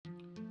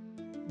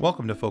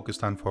Welcome to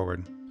Focused on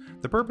Forward.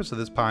 The purpose of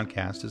this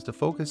podcast is to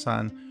focus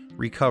on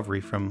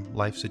recovery from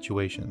life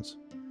situations,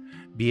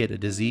 be it a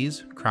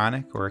disease,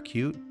 chronic or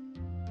acute,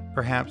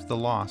 perhaps the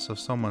loss of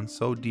someone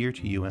so dear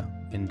to you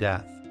in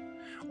death,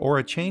 or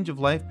a change of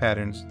life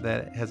patterns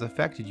that has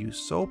affected you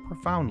so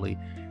profoundly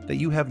that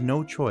you have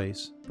no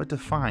choice but to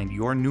find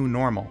your new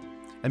normal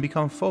and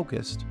become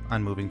focused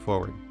on moving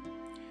forward.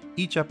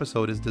 Each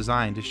episode is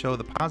designed to show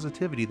the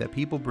positivity that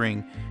people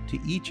bring to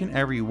each and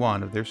every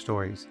one of their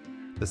stories,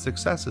 the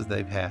successes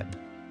they've had,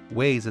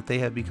 ways that they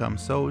have become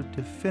so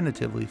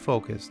definitively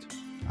focused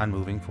on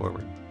moving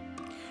forward.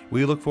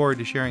 We look forward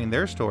to sharing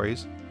their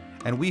stories,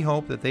 and we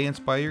hope that they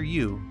inspire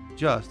you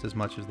just as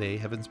much as they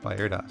have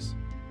inspired us.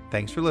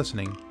 Thanks for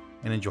listening,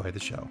 and enjoy the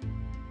show.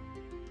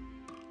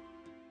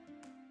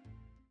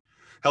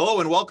 Hello,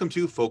 and welcome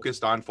to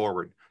Focused on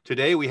Forward.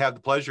 Today, we have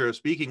the pleasure of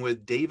speaking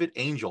with David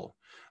Angel.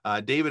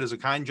 David is a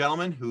kind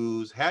gentleman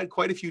who's had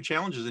quite a few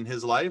challenges in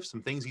his life,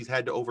 some things he's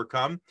had to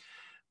overcome.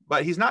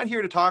 But he's not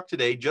here to talk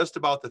today just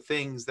about the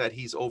things that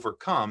he's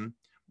overcome,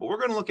 but we're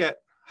going to look at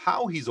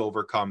how he's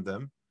overcome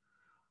them,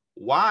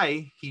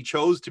 why he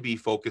chose to be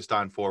focused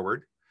on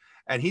forward,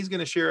 and he's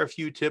going to share a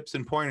few tips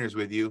and pointers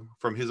with you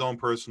from his own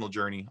personal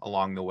journey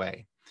along the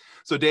way.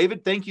 So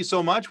David, thank you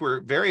so much.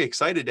 We're very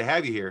excited to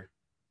have you here.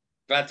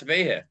 Glad to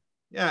be here.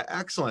 Yeah,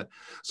 excellent.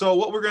 So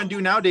what we're going to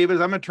do now, David,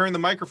 is I'm going to turn the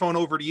microphone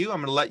over to you. I'm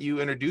going to let you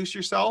introduce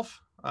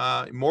yourself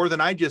more than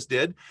I just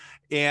did,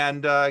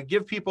 and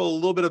give people a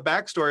little bit of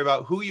backstory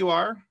about who you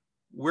are,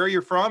 where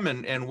you're from,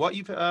 and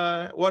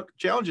what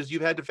challenges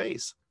you've had to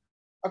face.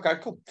 Okay,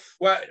 cool.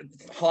 Well,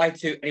 hi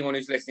to anyone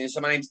who's listening.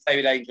 So my name's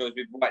David Angel, as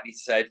we've rightly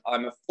said.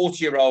 I'm a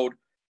 40-year-old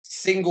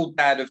single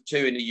dad of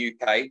two in the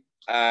UK.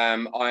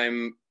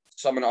 I'm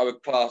someone I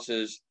would class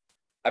as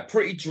a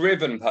pretty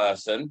driven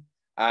person,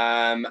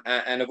 and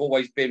I've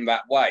always been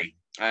that way.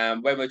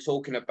 When we're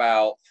talking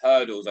about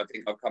hurdles, I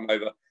think I've come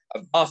over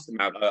a vast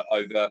amount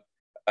over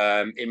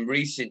in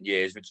recent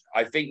years, which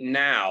I think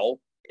now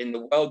in the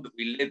world that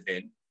we live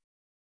in,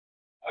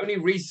 only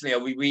recently are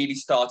we really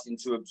starting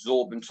to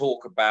absorb and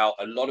talk about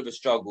a lot of the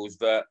struggles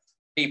that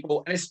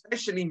people, and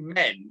especially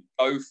men,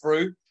 go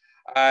through.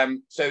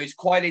 So it's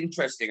quite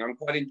interesting. I'm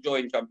quite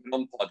enjoying jumping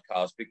on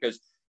podcasts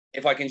because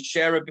if I can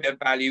share a bit of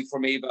value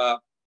from either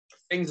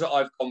things that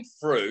I've gone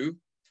through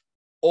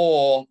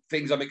or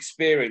things I'm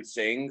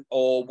experiencing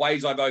or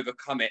ways I've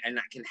overcome it, and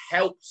that can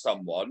help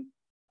someone,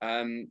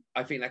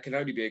 I think that can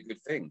only be a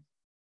good thing.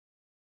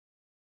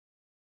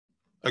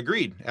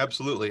 Agreed.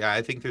 Absolutely.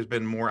 I think there's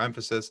been more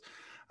emphasis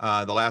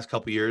the last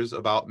couple of years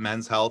about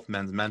men's health,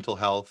 men's mental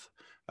health,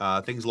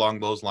 things along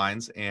those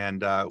lines,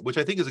 and which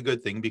I think is a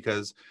good thing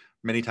because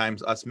many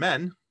times us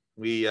men,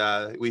 we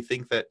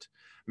think that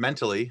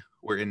mentally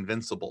we're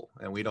invincible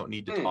and we don't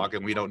need to talk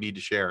and we don't need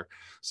to share.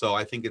 So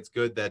I think it's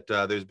good that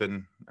there's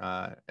been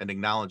an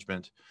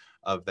acknowledgement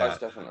of that.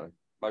 Most definitely.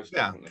 Most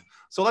definitely.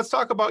 So let's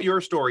talk about your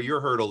story,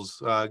 your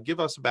hurdles. Give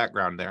us a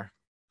background there.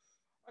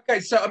 Okay,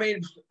 so I mean,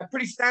 a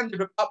pretty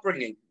standard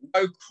upbringing.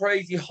 No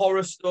crazy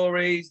horror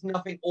stories.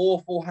 Nothing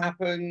awful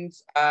happened.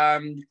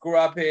 Grew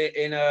up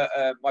in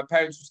my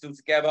parents were still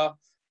together.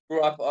 Grew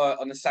up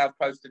on the south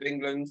coast of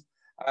England.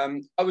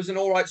 I was an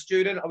all right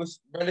student. I was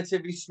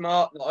relatively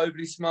smart, not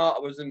overly smart.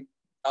 I wasn't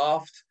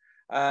daft.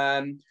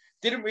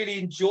 Didn't really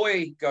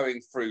enjoy going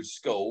through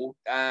school.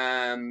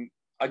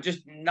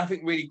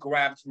 Nothing really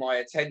grabbed my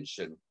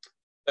attention.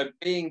 So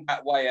being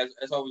that way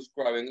as I was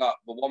growing up,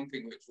 the one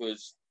thing which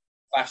was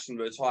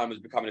fashionable at the time was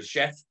becoming a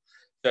chef.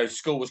 So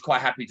school was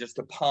quite happy just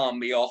to palm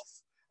me off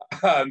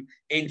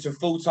into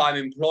full-time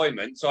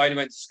employment. So I only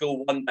went to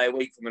school one day a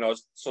week from when I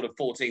was sort of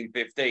 14,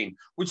 15,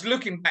 which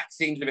looking back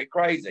seems a bit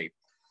crazy.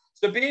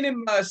 So being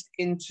immersed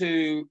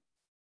into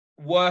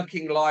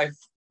working life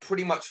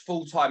pretty much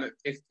full-time at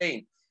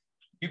 15,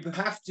 you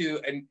have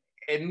to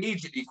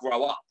immediately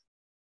grow up.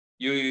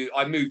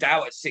 I moved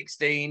out at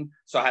 16,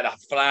 so I had a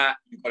flat,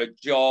 got a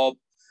job.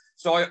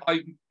 So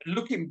I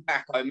looking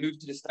back, I moved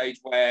to the stage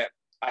where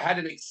I had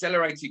an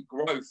accelerated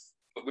growth,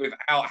 but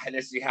without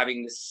necessarily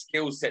having the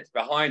skill sets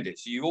behind it.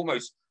 So you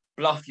almost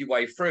bluff your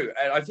way through.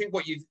 And I think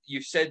what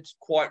you've said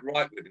quite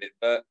right with it,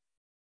 but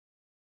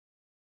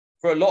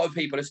for a lot of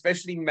people,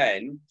 especially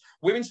men,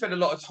 women spend a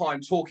lot of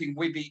time talking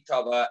with each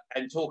other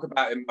and talk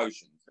about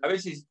emotions. Now,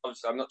 this is,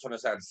 I'm not trying to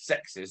sound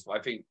sexist, but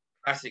I think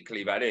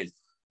classically that is.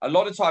 A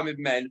lot of time with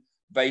men,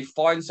 they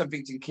find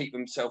something to keep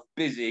themselves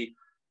busy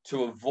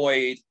to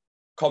avoid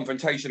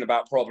confrontation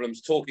about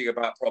problems, talking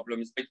about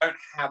problems. They don't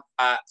have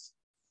that.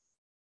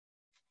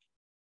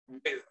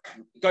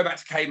 Go back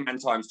to caveman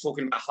times,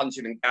 talking about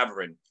hunting and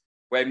gathering,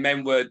 where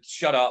men would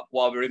shut up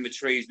while we're in the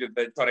trees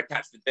trying to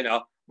catch the dinner,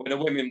 when the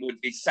women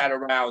would be sat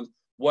around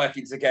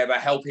working together,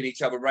 helping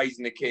each other,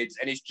 raising the kids.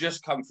 And it's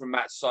just come from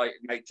that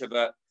nature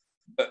that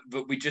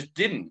we just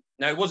didn't.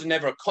 Now, it wasn't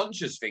ever a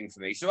conscious thing for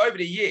me. So over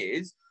the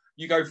years,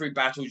 you go through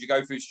battles, you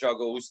go through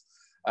struggles.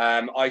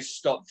 I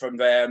stopped from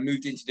there,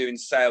 moved into doing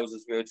sales,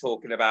 as we were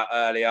talking about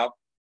earlier.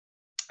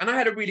 And I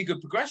had a really good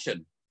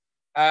progression.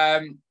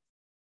 What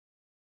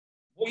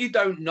you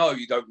don't know,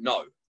 you don't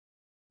know.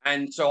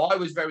 And so I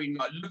was very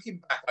much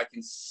looking back, I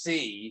can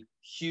see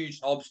huge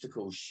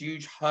obstacles,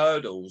 huge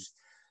hurdles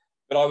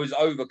that I was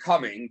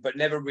overcoming, but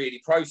never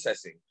really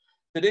processing.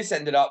 So this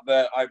ended up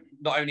that I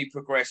not only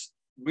progressed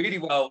really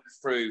well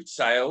through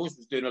sales,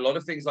 was doing a lot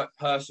of things like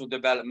personal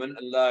development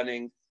and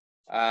learning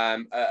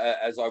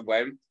as I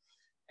went.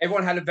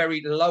 Everyone had a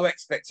very low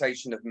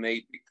expectation of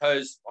me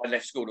because I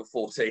left school at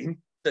 14.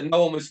 So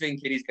no one was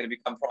thinking he's going to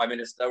become prime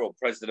minister or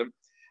president.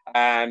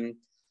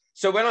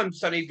 So when I'm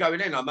suddenly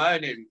going in, I'm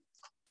earning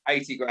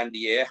 80 grand a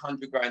year,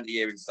 100 grand a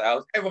year in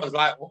sales. Everyone's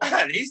like,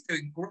 wow, he's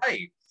doing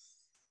great.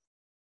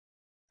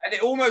 And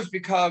it almost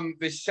become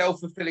this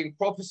self-fulfilling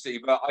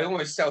prophecy, but I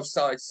almost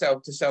started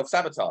to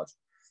self-sabotage.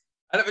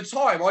 And at the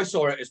time, I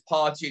saw it as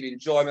partying,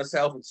 enjoying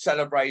myself and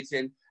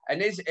celebrating. And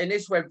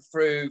this went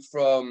through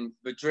from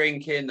the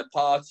drinking, the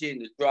partying,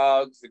 the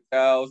drugs, the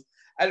girls.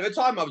 And at the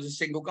time, I was a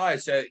single guy,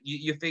 so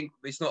you think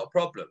it's not a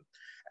problem.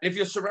 And if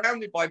you're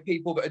surrounded by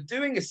people that are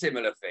doing a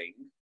similar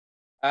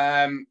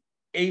thing,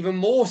 even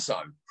more so,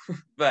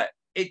 but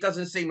it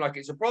doesn't seem like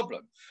it's a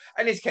problem.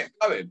 And it's kept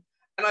going.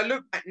 And I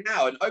look back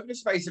now, and over the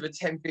space of a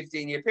 10,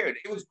 15-year period,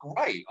 it was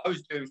great. I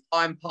was doing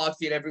fine,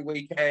 partying every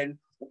weekend,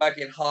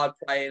 working hard,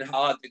 playing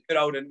hard, the good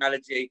old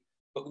analogy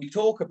that we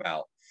talk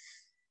about.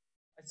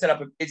 I set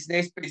up a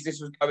business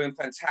was going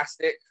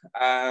fantastic.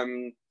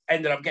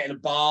 Ended up getting a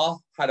bar,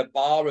 had a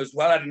bar as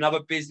well, had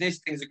another business,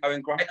 things are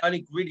going great,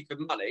 earning really good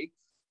money.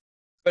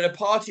 But the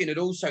partying had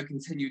also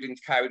continued and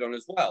carried on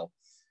as well.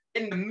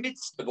 In the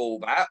midst of all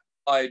that,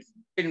 I'd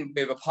been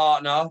with a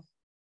partner.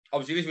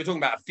 Obviously, we're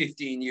talking about a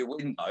 15-year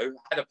window.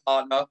 I had a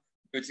partner.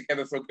 We were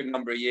together for a good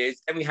number of years.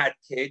 Then we had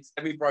kids.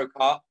 Then we broke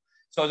up.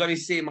 So I was only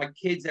seeing my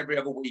kids every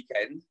other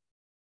weekend.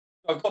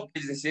 So I've got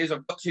businesses.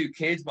 I've got 2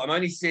 kids, but I'm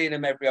only seeing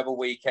them every other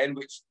weekend,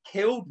 which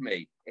killed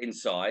me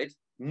inside,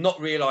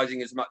 not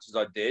realizing as much as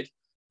I did.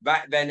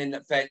 That then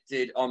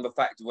affected on the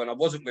fact that when I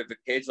wasn't with the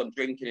kids, I'm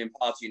drinking and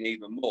partying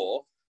even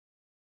more.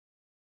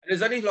 And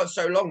there's only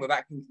so long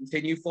that can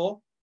continue for.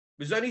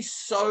 There's only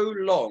so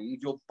long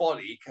your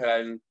body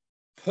can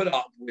put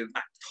up with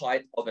that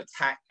type of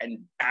attack and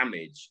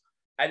damage.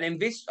 And then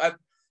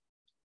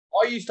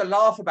I used to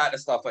laugh about the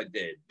stuff I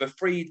did, the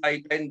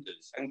 3-day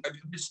benders, and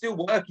still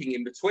working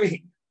in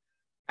between.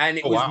 And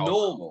it was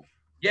normal.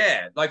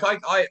 Yeah, like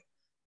I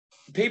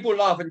people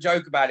laugh and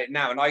joke about it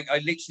now, and I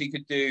literally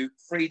could do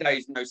 3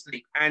 days no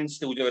sleep and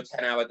still do a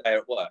 10-hour day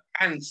at work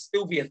and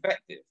still be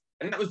effective.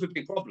 And that was the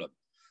big problem.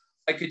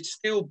 I could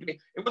still be,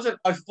 it wasn't,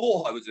 I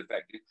thought I was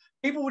effective.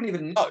 People wouldn't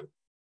even know.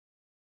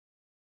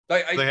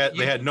 Like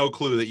they had no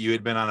clue that you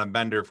had been on a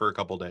bender for a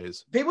couple of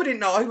days. People didn't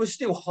know I was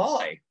still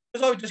high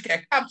because I would just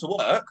get a cab to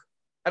work,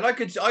 and I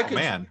could,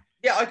 man.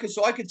 Yeah, I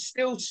could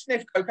still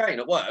sniff cocaine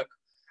at work,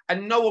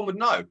 and no one would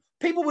know.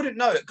 People wouldn't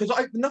know it because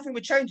nothing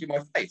would change in my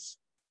face.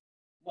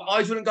 My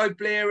eyes wouldn't go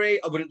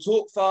bleary. I wouldn't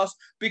talk fast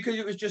because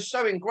it was just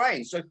so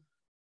ingrained. So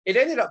it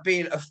ended up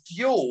being a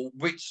fuel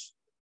which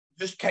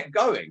just kept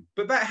going,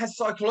 but that has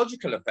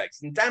psychological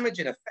effects and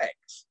damaging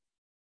effects.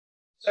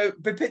 So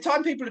by the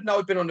time people would know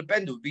I'd been on the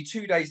bender, would be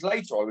 2 days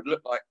later, I would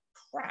look like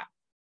crap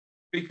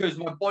because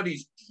my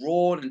body's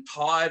drawn and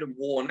tired and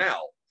worn out.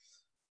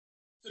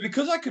 So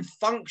because I could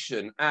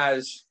function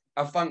as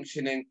a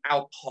functioning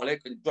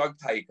alcoholic and drug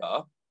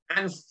taker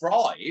and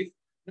thrive,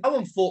 no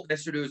one thought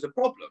necessarily it was a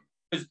problem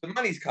because the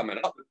money's coming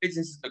up, the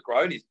businesses are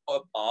growing, he's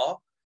got a bar,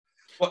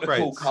 got the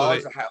cool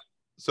cars.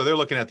 So they're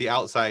looking at the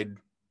outside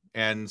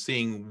and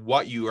seeing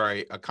what you are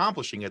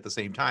accomplishing at the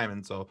same time,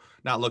 and so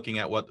not looking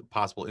at what the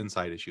possible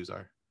inside issues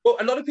are. Well,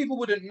 a lot of people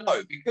wouldn't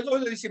know because I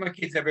was only seeing my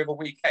kids every other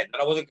weekend,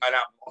 and I wasn't going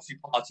out and obviously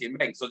partying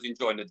because I was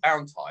enjoying the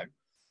downtime.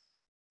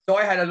 So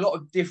I had a lot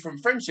of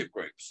different friendship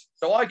groups.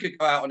 So I could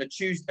go out on a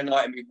Tuesday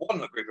night and meet one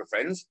group of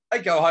friends.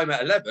 I'd go home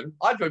at 11.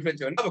 I'd go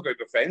into another group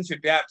of friends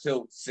who'd be out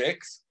till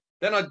 6.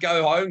 Then I'd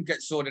go home,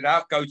 get sorted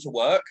out, go to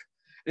work.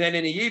 And then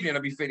in the evening,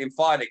 I'd be feeling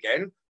fine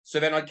again. So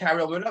then I'd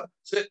carry on with another.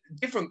 So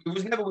different, it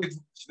was never with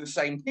the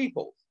same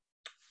people,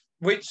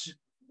 which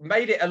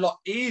made it a lot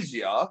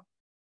easier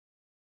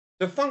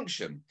to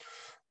function.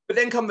 But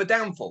then come the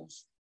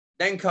downfalls.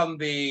 Then come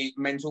the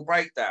mental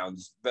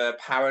breakdowns, the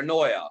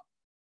paranoia,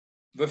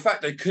 the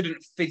fact they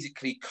couldn't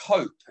physically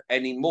cope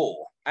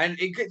anymore. And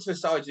it gets to a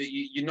stage that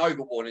you know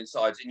the warning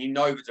signs and you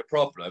know there's a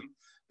problem.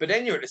 But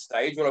then you're at the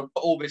stage where I've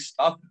got all this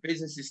stuff, the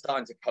business is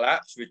starting to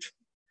collapse, which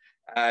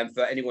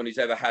for anyone who's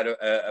ever had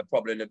a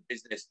problem in a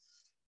business,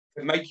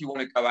 can make you want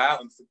to go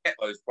out and forget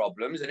those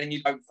problems, and then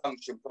you don't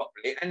function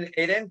properly. And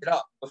it ended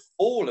up, the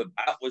fall of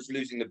that was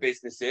losing the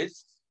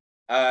businesses,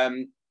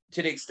 to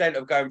the extent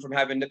of going from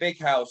having the big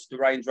house, the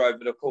Range Rover,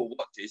 the cool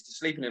watches, to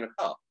sleeping in a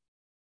car.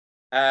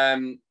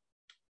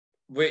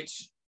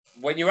 Which,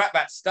 when you're at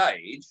that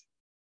stage,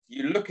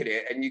 you look at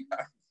it and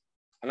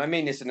and I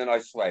mean this in a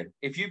nice way,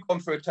 if you've gone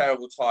through a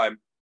terrible time,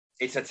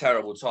 it's a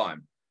terrible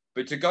time.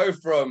 But to go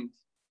from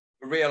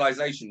the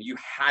realization you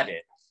had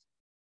it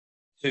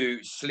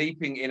to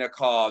sleeping in a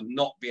car,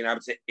 not being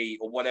able to eat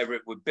or whatever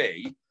it would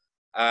be,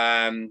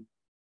 and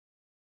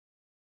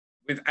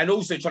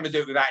also trying to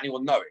do it without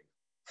anyone knowing.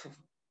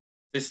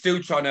 They're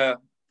still trying to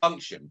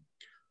function.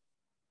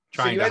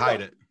 Trying to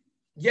hide it.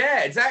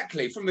 Yeah,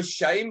 exactly. From a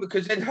shame,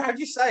 because then how do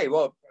you say?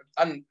 Well,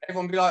 and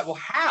everyone be like, well,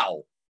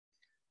 how?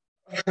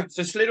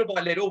 So little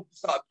by little,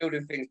 started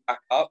building things back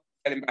up,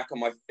 getting back on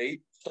my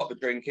feet, stop the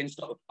drinking,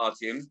 stop the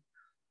partying.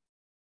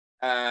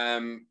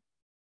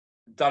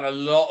 Done a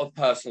lot of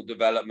personal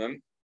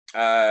development,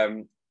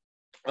 and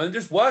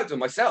just worked on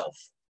myself.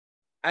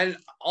 And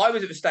I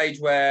was at the stage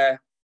where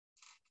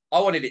I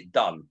wanted it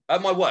done.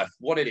 At my worst,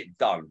 wanted it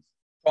done.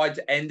 Tried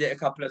to end it a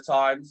couple of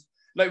times.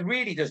 Like,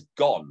 really just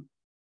gone.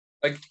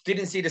 Like,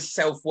 didn't see the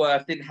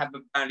self-worth, didn't have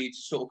the value to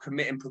sort of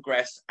commit and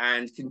progress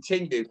and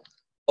continue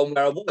on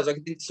where I was. I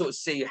didn't sort of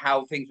see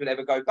how things would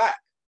ever go back.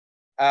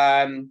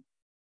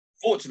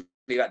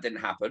 Fortunately, that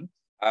didn't happen.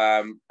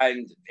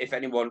 And if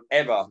anyone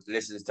ever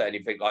listens to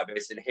anything like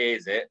this and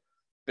hears it,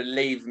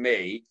 believe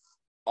me,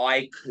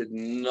 I could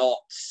not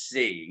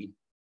see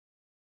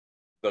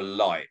the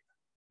light.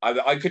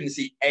 I couldn't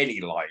see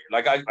any light.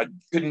 Like, I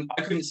couldn't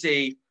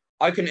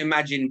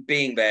imagine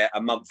being there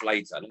a month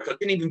later. Like, I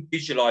couldn't even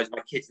visualize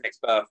my kid's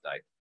next birthday.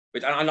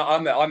 But I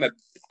love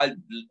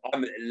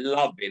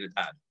being a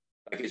dad.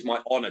 Like, it's my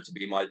honor to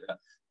be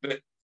but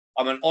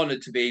I'm an honor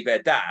to be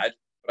their dad.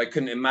 But I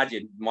couldn't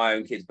imagine my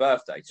own kid's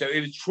birthday. So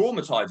it was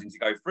traumatizing to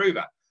go through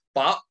that.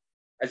 But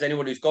as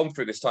anyone who's gone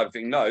through this type of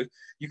thing knows,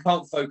 you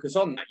can't focus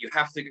on that. You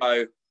have to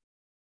go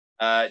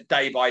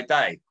day by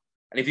day.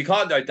 And if you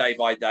can't go day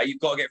by day, you've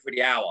got to get through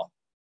the hour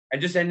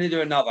and just then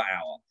do another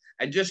hour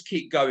and just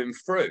keep going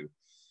through.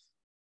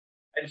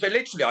 And so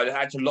literally I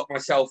had to lock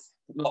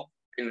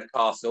in the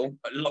castle,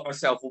 lock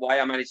myself away.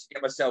 I managed to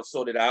get myself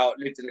sorted out,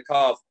 lived in the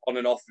car on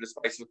and off for the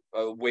space of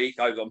a week,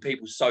 over on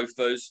people's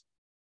sofas.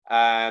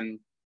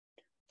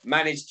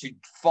 Managed to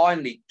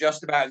finally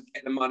just about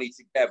get the money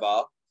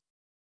together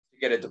to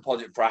get a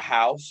deposit for a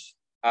house.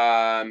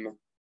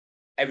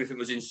 Everything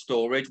was in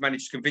storage.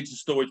 Managed to convince the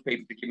storage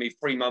people to give me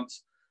 3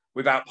 months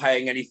without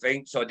paying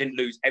anything, so I didn't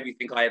lose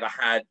everything I ever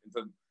had.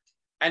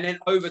 And then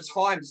over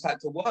time, just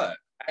had to work,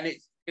 and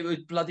it was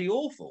bloody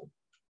awful.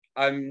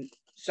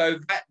 So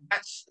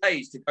that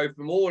stage, to go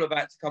from all of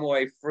that to come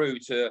away through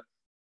to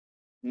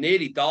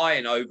nearly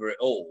dying over it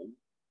all,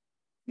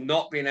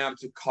 not being able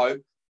to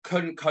cope,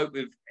 couldn't cope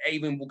with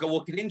even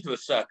walking into a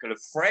circle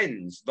of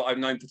friends that I've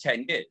known for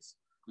 10 years,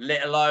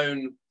 let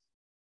alone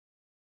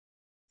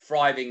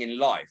thriving in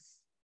life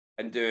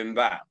and doing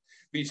that.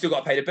 But you still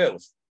got to pay the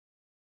bills.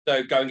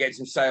 So go and get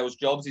some sales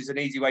jobs is an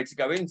easy way to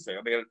go into.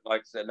 I mean,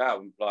 like I said,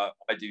 now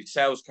I do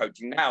sales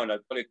coaching now, and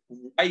I've got a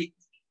great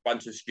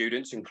bunch of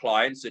students and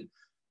clients. And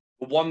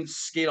the one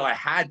skill I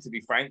had, to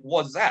be frank,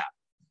 was that.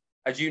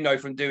 As you know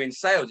from doing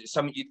sales, it's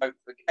something you don't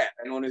forget.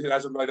 Anyone who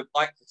hasn't rode a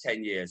bike for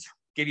 10 years,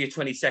 give you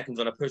 20 seconds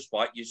on a push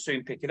bike, you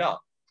soon pick it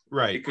up.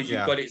 Right. Because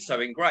you've got it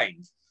so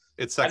ingrained.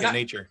 It's second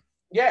nature.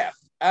 Yeah.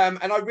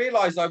 And I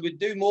realized I would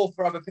do more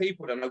for other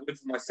people than I would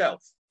for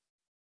myself.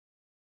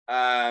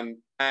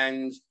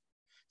 And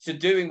so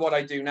doing what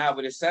I do now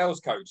with the sales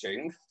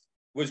coaching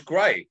was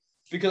great,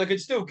 because I could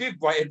still give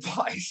great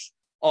advice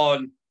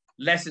on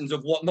lessons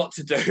of what not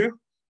to do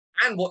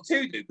and what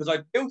to do, because I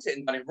built it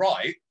and done it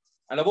right.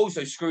 And I've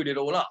also screwed it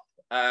all up.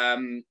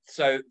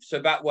 So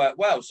that worked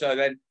well. So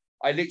then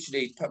I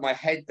literally put my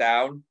head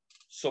down,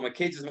 saw my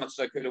kids as much as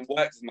I could and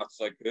worked as much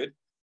as I could.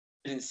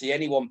 Didn't see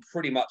anyone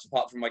pretty much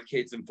apart from my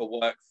kids and for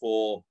work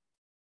for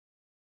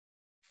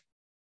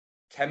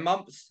 10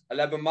 months,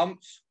 11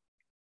 months.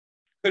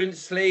 Couldn't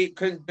sleep,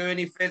 couldn't do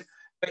anything,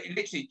 but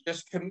literally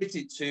just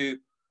committed to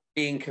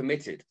being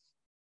committed.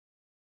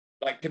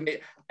 Like,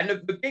 commit. And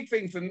the big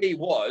thing for me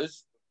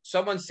was,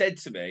 someone said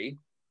to me,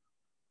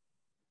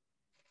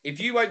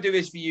 if you won't do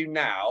this for you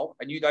now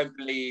and you don't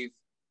believe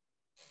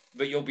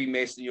that you'll be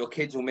missed and your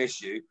kids will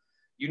miss you,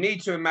 you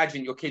need to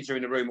imagine your kids are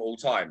in the room at all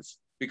times,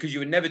 because you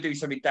would never do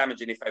something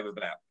damaging if they were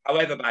there,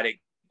 however bad it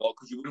got,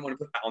 because you wouldn't want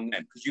to put that on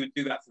them, because you would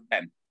do that for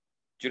them.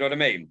 Do you know what I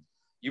mean?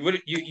 You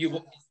would.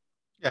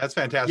 Yeah, that's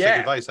fantastic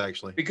advice,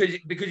 actually. Because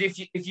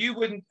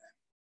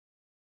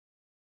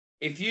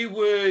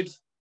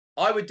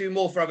I would do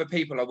more for other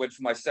people than I would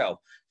for myself.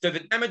 So the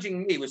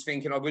damaging me was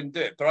thinking I wouldn't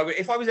do it. But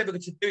if I was ever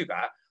going to do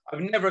that, I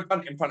would never have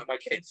done it in front of my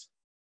kids.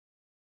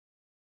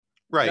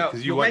 Right,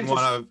 because you wouldn't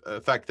want to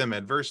affect them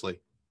adversely.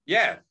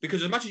 Yeah,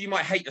 because as much as you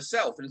might hate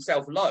yourself and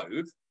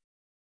self-loathe,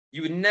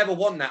 you would never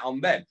want that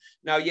on them.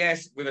 Now,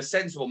 yes, with a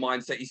sensible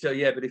mindset, you say,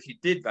 yeah, but if you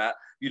did that,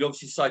 you'd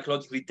obviously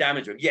psychologically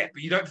damage them. Yeah,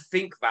 but you don't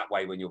think that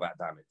way when you're that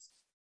damaged.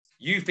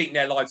 You think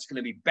their life's going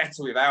to be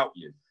better without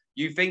you.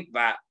 You think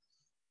that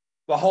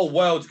the whole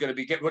world's going to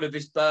be get rid of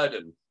this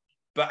burden.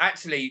 But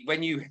actually,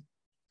 when you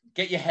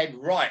get your head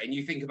right and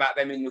you think about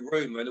them in the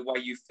room and the way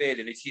you feel,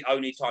 and it's the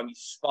only time you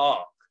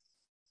spark.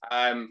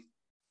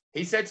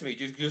 He said to me,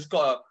 you just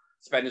got to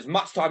spend as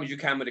much time as you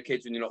can with the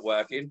kids when you're not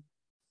working.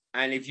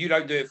 And if you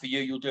don't do it for you,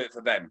 you'll do it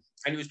for them.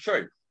 And it was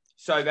true.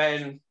 So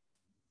then...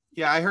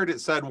 Yeah, I heard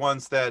it said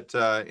once that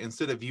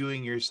instead of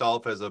viewing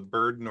yourself as a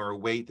burden or a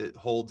weight that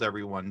holds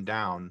everyone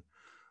down,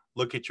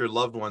 look at your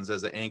loved ones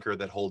as an anchor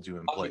that holds you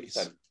in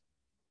place.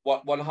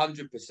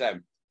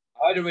 100%.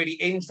 I had a really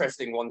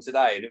interesting one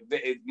today.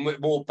 It's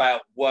more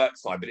about work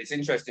side, but it's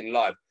interesting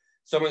live.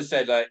 Someone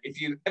said, if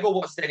you ever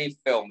watched any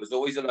film, there's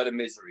always a lot of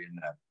misery in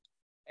there.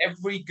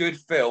 Every good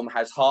film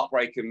has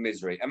heartbreak and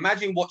misery.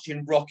 Imagine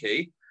watching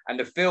Rocky and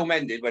the film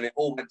ended when it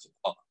all went to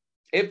pot.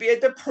 It'd be a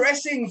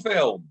depressing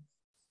film,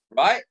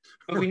 right?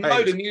 But we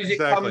know the music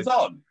comes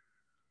on.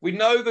 We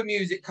know the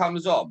music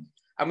comes on.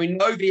 And we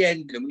know the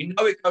ending, and we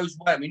know it goes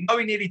well. We know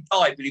he nearly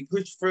died, but he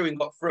pushed through and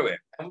got through it.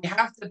 And we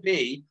have to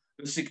be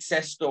the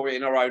success story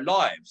in our own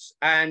lives.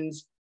 And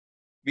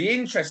the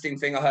interesting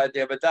thing I heard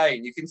the other day,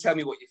 and you can tell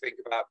me what you think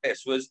about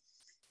this, was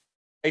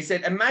they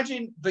said,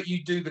 imagine that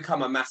you do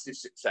become a massive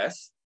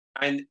success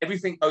and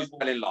everything goes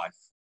well in life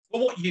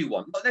for what you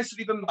want, not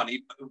necessarily the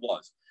money, but it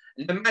was.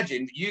 And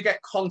imagine that you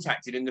get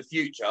contacted in the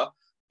future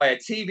by a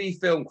TV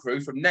film crew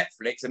from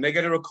Netflix, and they're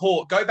going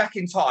to go back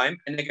in time,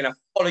 and they're going to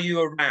follow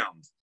you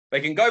around. They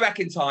can go back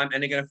in time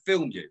and they're going to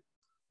film you.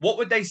 What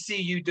would they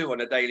see you do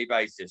on a daily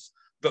basis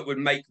that would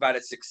make that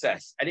a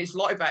success? And it's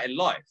like that in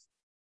life.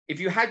 If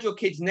you had your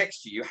kids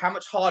next to you, how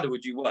much harder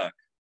would you work?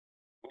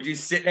 Would you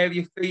sit there with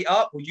your feet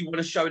up? Would you want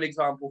to show an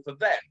example for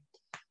them?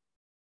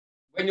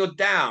 When you're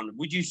down,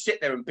 would you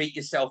sit there and beat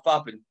yourself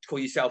up and call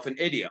yourself an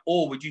idiot?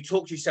 Or would you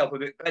talk to yourself a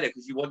bit better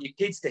because you want your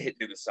kids to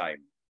do the same?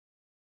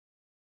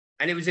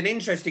 And it was an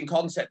interesting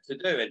concept to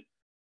do. And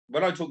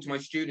when I talk to my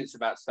students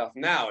about stuff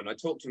now, and I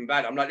talk to them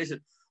about it, I'm like, listen,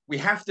 we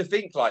have to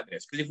think like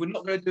this, because if we're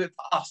not going to do it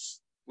for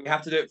us, we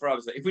have to do it for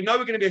others. If we know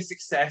we're going to be a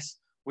success,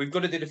 we've got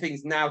to do the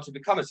things now to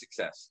become a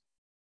success.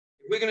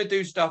 If we're going to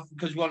do stuff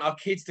because we want our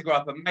kids to grow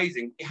up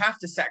amazing, we have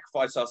to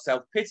sacrifice our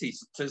self-pity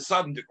to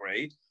some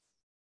degree,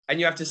 and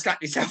you have to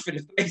slap yourself in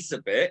the face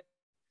a bit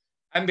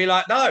and be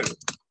like, no,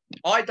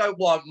 I don't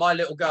want my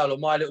little girl or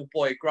my little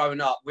boy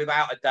growing up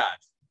without a dad.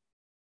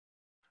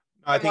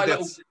 I think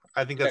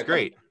that's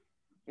great.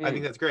 I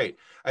think that's great.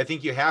 I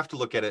think you have to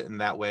look at it in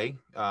that way.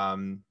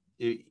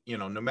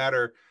 No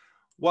matter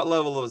what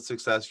level of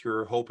success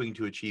you're hoping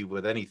to achieve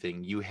with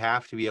anything, you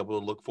have to be able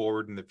to look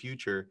forward in the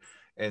future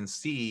and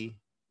see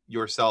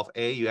yourself.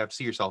 You have to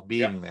see yourself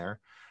being there.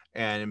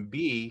 And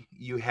B,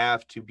 you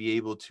have to be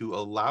able to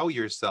allow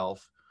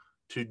yourself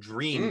to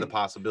dream the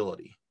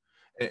possibility.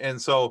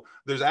 And so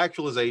there's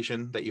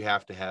actualization that you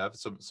have to have,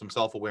 some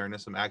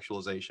self-awareness, some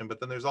actualization, but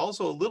then there's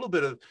also a little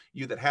bit of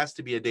you that has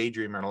to be a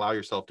daydreamer and allow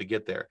yourself to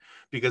get there.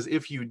 Because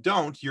if you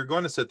don't, you're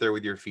going to sit there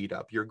with your feet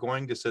up. You're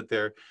going to sit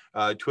there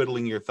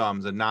twiddling your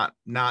thumbs and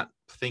not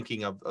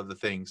thinking of the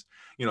things,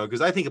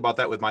 because I think about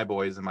that with my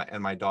boys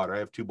and my daughter. I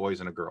have 2 boys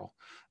and a girl.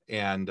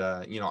 And,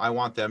 I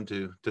want them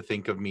to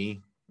think of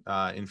me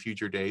in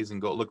future days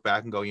and go look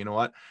back and go, you know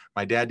what,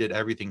 my dad did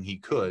everything he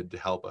could to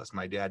help us.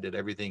 My dad did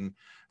everything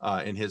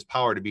in his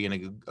power to be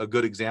a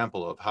good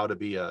example of how to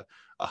be a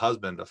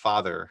husband, a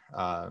father,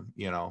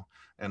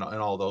 and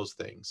all those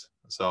things.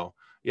 So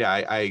yeah,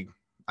 I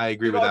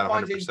agree with that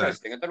 100%.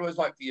 Interesting. I don't know what it's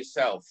like for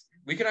yourself.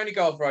 We can only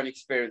go off our own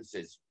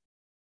experiences,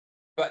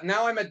 but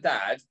now I'm a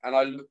dad and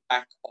I look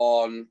back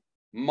on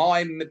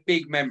my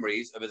big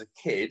memories of as a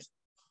kid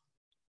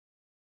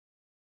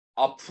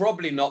are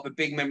probably not the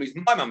big memories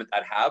my mum and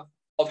dad have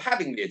of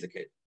having me as a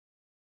kid.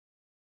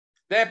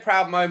 They're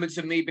proud moments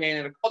of me being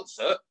in a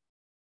concert.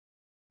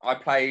 I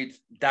played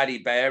Daddy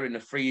Bear in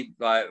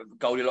the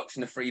Goldilocks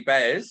and the Three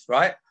Bears,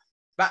 right?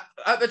 But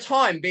at the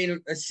time, being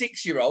a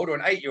 6-year-old or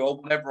an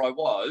 8-year-old, whatever I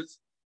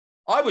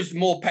was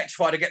more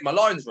petrified to get my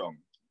lines wrong.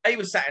 They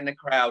were sat in the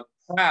crowd,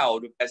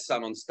 proud of their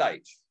son on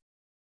stage.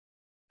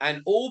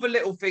 And all the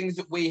little things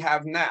that we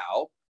have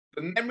now,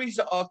 the memories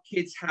that our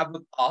kids have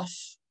of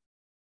us,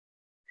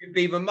 could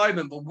be the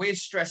moment, but we're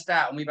stressed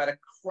out and we've had a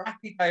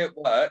crappy day at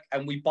work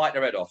and we bite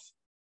their head off.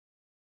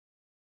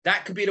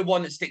 That could be the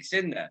one that sticks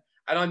in there.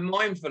 And I'm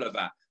mindful of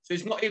that. So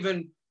it's not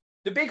even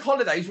the big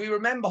holidays. We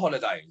remember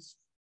holidays,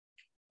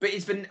 but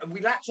we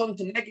latch on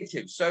to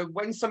negative. So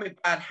when something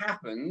bad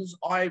happens,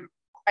 I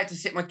had to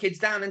sit my kids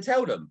down and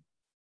tell them,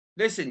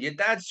 listen, your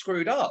dad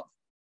screwed up.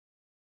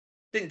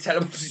 Didn't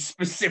tell them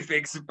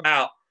specifics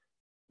about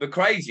the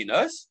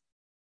craziness,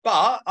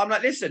 but I'm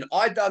like, listen,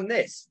 I've done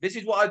this. This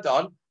is what I've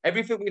done.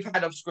 Everything we've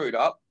had, I've screwed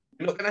up.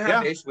 We're not going to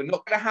have this. We're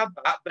not going to have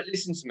that. But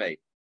listen to me.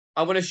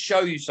 I want to show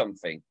you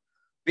something.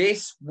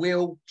 This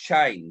will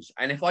change.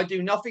 And if I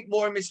do nothing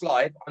more in this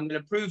life, I'm going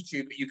to prove to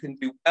you that you can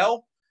do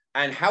well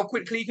and how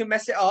quickly you can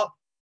mess it up.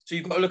 So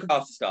you've got to look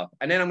after stuff.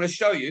 And then I'm going to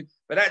show you,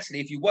 but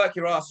actually, if you work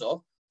your ass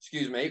off,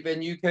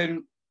 then you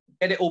can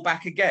get it all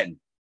back again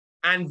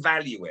and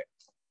value it.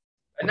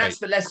 And that's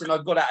the lesson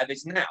I've got out of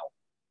this now.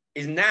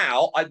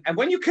 And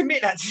when you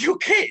commit that to your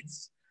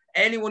kids,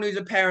 anyone who's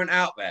a parent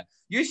out there,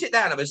 you sit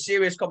down and have a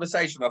serious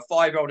conversation with a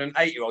 5-year-old and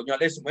an 8-year-old. You're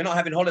like, listen, we're not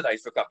having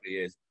holidays for a couple of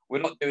years.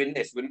 We're not doing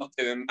this. We're not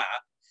doing that.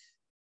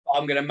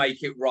 I'm going to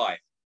make it right.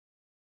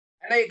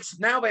 And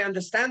now they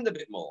understand a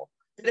bit more.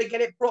 Did they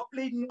get it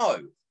properly? No.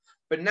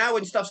 But now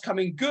when stuff's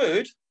coming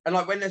good, and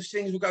like when those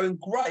things were going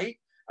great,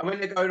 and when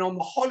they're going on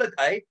the holiday,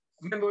 I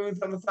remember when we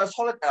went on the first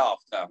holiday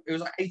after. It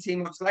was like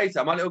 18 months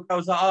later. My little girl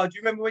was like, oh, do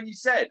you remember when you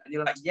said? And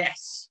you're like,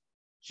 yes.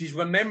 She's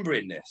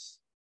remembering this.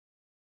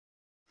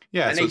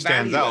 Yeah, and so it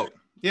stands out.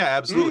 Yeah,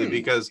 absolutely.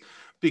 Because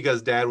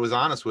because dad was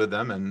honest with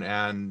them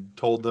and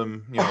told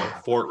them,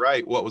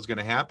 forthright what was going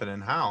to happen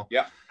and how.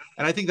 Yeah.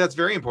 And I think that's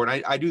very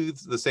important. I do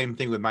the same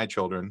thing with my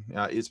children,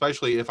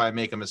 especially if I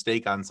make a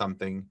mistake on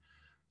something,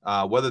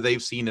 whether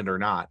they've seen it or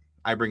not.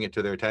 I bring it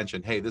to their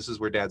attention. Hey, this is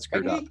where dad They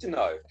screwed up. need to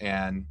know.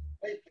 And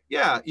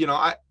yeah,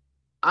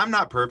 I'm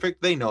not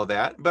perfect. They know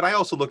that, but I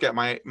also look at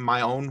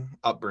my own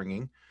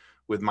upbringing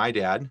with my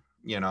dad.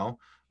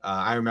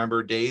 I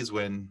remember days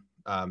when,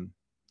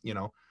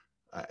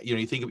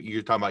 you think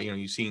you're talking about,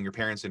 you seeing your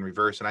parents in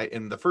reverse,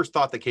 and the first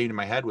thought that came to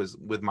my head was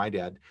with my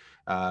dad.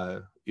 I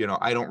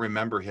don't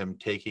remember him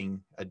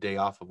taking a day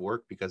off of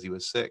work because he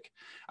was sick.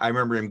 I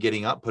remember him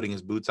getting up, putting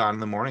his boots on in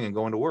the morning, and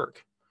going to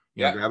work.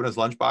 Grabbing his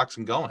lunchbox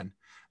and going,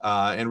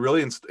 and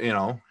really,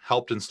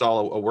 helped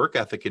install a work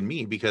ethic in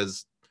me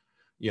because,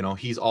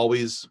 he's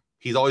always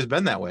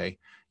been that way.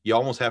 You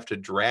almost have to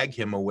drag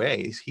him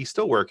away. He's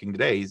still working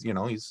today.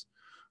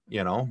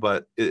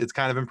 But it's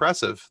kind of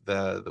impressive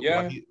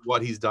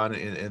what he's done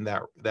in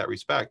that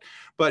respect.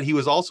 But he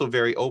was also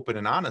very open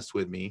and honest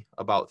with me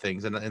about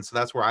things, and so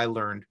that's where I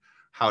learned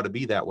how to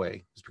be that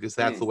way, is because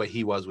that's the way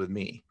he was with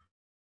me.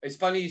 It's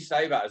funny you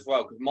say that as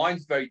well, because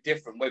mine's very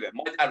different with it.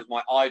 My dad was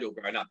my idol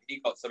growing up. He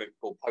got something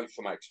called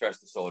post-traumatic stress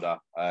disorder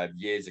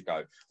years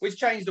ago, which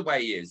changed the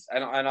way he is,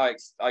 and I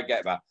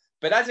get that.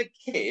 But as a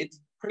kid,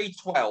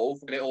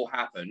 pre-12, when it all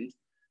happened,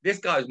 this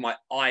guy was my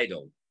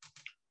idol.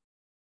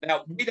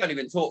 Now, we don't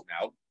even talk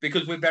now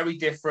because we're very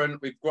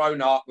different. We've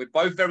grown up. We're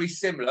both very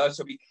similar,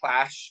 so we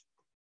clash.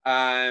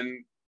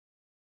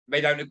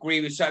 They don't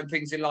agree with certain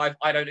things in life.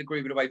 I don't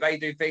agree with the way they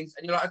do things.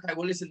 And you're like, okay,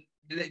 well, listen,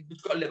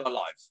 we've got to live our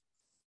lives.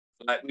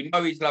 Like, we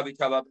know we love each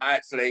other, but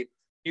actually,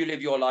 you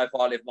live your life,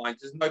 I live mine.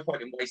 There's no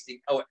point in wasting,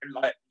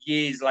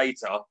 years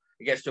later,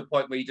 it gets to a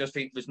point where you just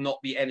think there's not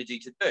the energy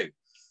to do.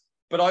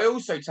 But I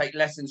also take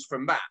lessons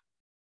from that.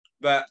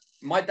 But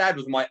my dad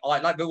was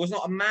there was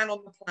not a man on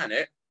the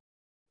planet,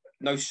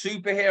 no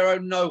superhero,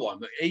 no one,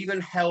 but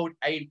even held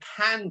a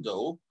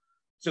candle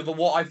to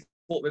what I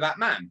thought with that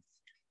man.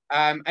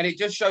 And it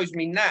just shows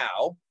me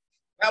now,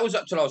 that was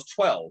up till I was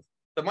 12.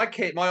 So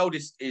my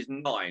oldest is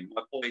 9,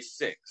 my boy is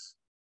 6.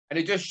 And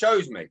it just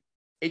shows me,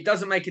 it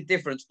doesn't make a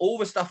difference, all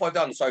the stuff I've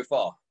done so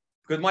far.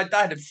 Because my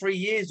dad had 3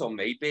 years on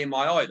me being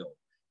my idol.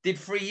 Did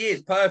 3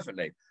 years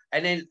perfectly.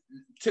 And then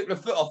took the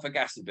foot off the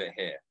gas a bit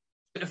here.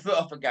 Took the foot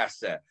off the gas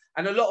there.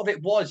 And a lot of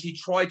it was, he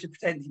tried to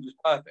pretend he was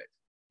perfect.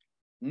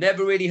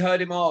 Never really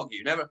heard him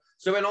argue. Never.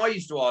 So when I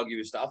used to argue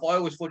with stuff, I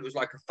always thought it was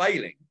like a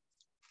failing.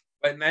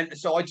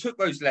 So I took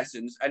those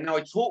lessons, and now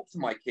I talk to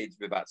my kids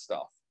about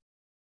stuff.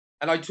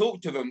 And I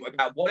talk to them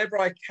about whatever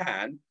I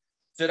can,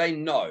 so they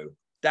know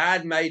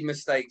Dad made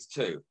mistakes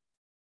too.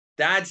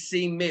 Dad's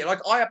seen me. Like,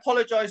 I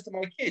apologize to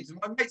my kids. And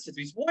my mate said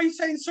to me, what are you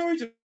saying sorry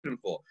to them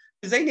for?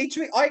 Because they need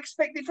to. I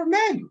expect it from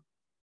them.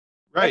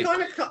 Right.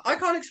 I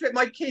can't expect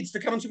my kids to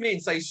come to me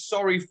and say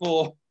sorry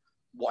for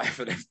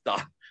whatever they've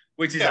done,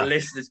 which is a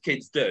list as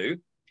kids do.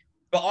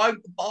 But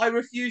I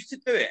refuse to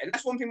do it. And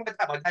that's one thing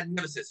my dad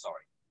never said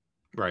sorry.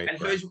 Right.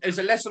 And it was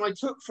a lesson I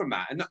took from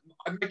that. And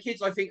my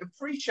kids, I think,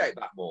 appreciate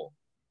that more.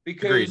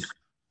 Because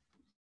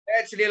they're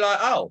actually like,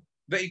 oh,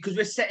 because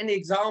we're setting the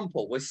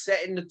example, we're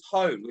setting the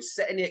tone, we're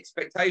setting the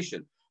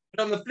expectation.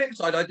 But on the flip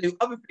side, I do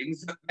other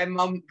things that their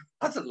mum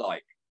doesn't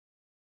like.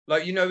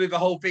 Like, with the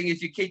whole thing,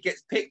 if your kid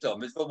gets picked on,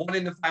 there's the one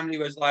in the family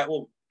was like,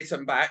 well, it's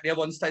them back. The other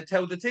one said,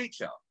 tell the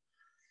teacher.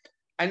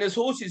 And there's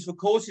horses for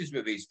courses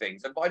with these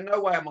things. And by no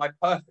way am I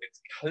perfect,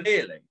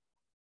 clearly.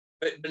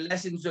 But the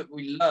lessons that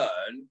we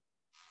learn,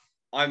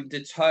 I'm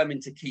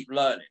determined to keep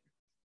learning.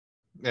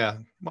 Yeah.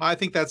 Well, I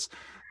think that's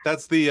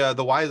the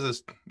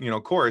wisest,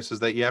 course, is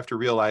that you have to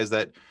realize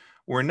that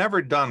we're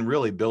never done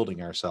really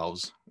building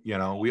ourselves.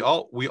 We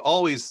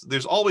always,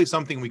 there's always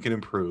something we can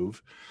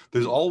improve.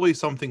 There's always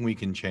something we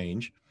can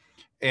change.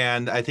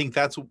 And I think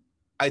that's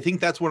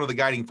one of the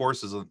guiding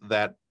forces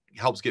that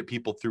helps get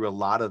people through a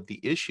lot of the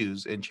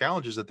issues and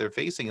challenges that they're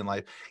facing in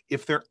life,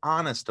 if they're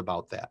honest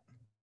about that.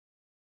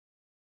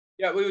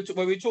 Yeah, we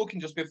were talking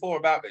just before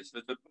about this,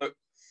 the book,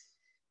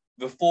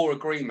 The 4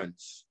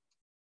 Agreements.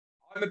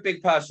 I'm a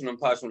big person on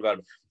personal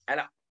development,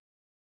 and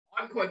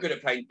I'm quite good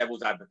at playing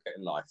devil's advocate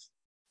in life.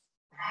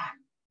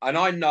 And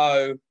I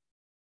know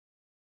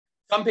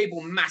some people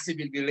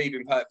massively believe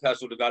in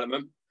personal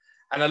development,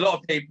 and a lot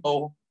of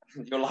people,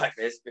 you're like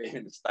this, being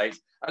in the States,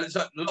 and so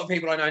a lot of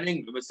people I know in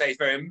England would say it's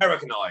very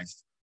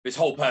Americanized, this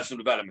whole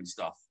personal development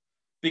stuff.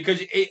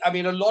 Because, a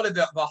lot of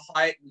the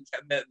hype,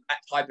 that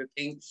type of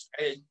thing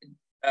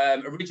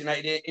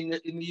originated in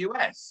the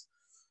US.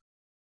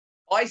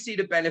 I see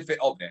the benefit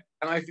of it,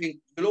 and I think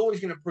you're always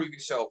going to prove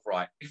yourself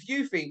right. If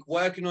you think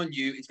working on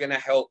you is going to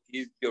help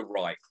you, you're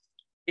right.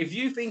 If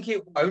you think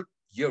it won't,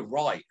 you're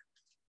right.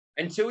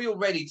 Until you're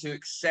ready to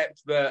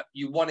accept that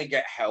you want to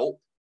get help,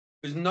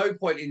 there's no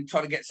point in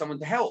trying to get someone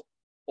to help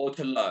or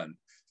to learn.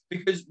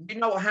 Because you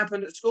know what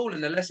happened at school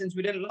and the lessons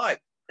we didn't like.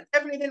 I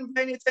definitely didn't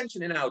pay any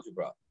attention in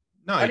algebra.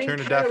 No, I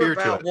turned a deaf ear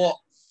to it.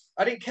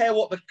 I didn't care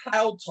what the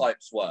cloud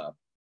types were.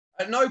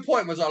 At no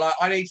point was I like,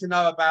 I need to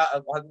know about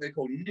what they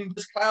call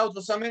nimbus clouds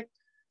or something.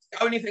 It's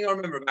the only thing I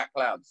remember about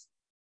clouds.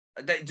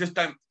 They just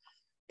don't.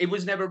 It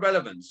was never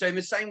relevant. So in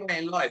the same way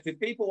in life, if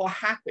people are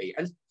happy,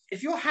 and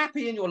if you're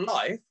happy in your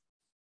life,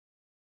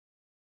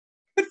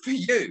 good for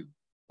you.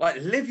 Like,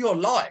 live your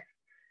life.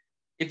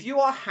 If you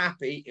are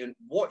happy in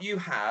what you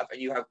have and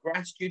you have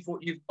gratitude for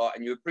what you've got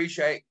and you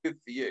appreciate it, good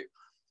for you.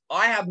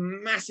 I have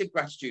massive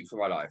gratitude for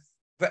my life,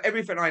 for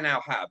everything I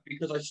now have,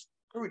 because I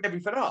screwed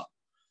everything up.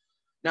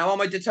 Now, am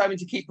I determined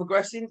to keep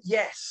progressing?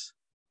 Yes.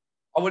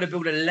 I want to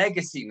build a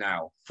legacy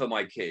now for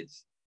my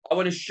kids. I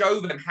want to show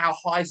them how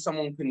high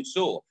someone can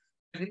soar.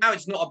 And now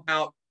it's not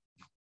about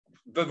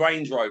the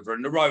Range Rover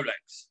and the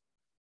Rolex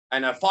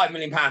and a £5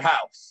 million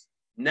house.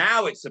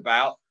 Now it's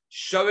about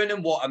showing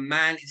them what a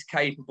man is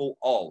capable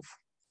of.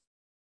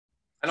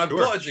 And I've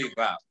got to do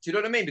that. Do you know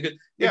what I mean? Because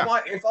if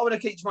I want to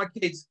teach my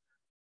kids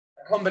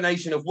a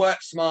combination of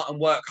work smart and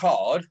work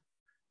hard,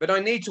 but I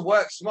need to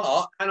work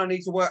smart and I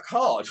need to work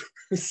hard.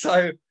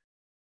 So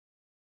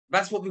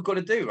that's what we've got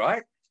to do,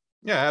 right?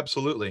 Yeah,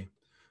 absolutely.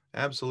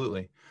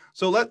 Absolutely.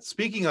 So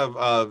speaking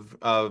of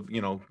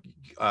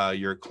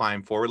your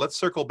climb forward, let's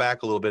circle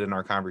back a little bit in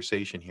our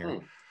conversation here.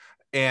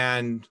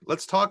 And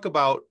let's talk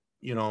about,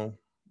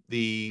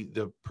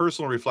 the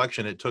personal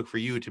reflection it took for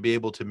you to be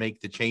able to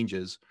make the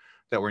changes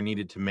that were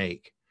needed to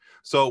make.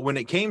 So when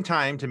it came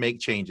time to make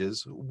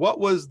changes, what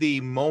was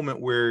the moment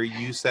where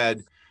you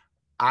said,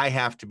 I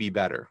have to be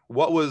better?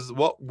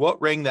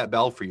 What rang that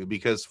bell for you?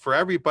 Because for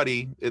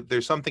everybody,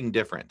 there's something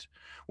different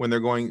when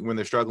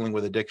they're struggling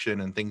with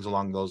addiction and things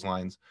along those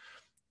lines.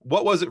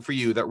 What was it for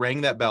you that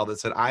rang that bell that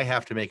said, I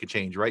have to make a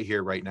change right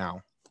here, right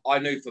now? I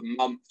knew for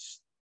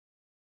months.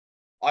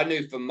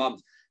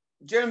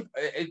 Jim,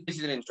 this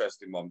is an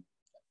interesting one.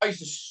 I used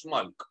to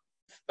smoke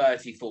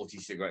 30, 40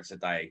 cigarettes a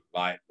day.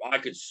 Like, I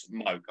could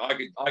smoke.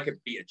 I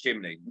could beat a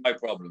chimney, no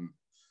problem.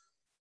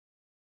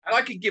 And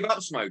I could give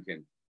up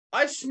smoking.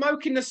 I'd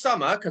smoke in the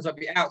summer because I'd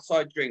be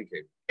outside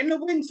drinking. In the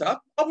winter,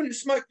 I wouldn't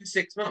smoke for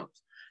 6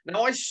 months.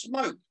 Now, I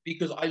smoked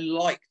because I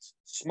liked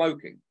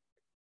smoking.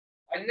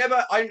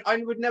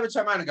 I would never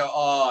turn around and go,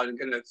 I'm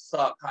going to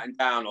start cutting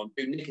down or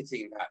do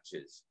nicotine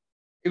patches.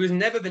 It was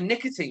never the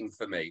nicotine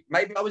for me.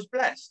 Maybe I was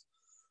blessed.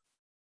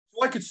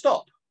 So I could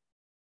stop.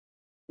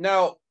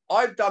 Now,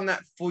 I've done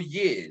that for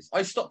years.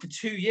 I stopped for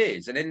 2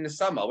 years. And in the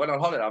summer, I went on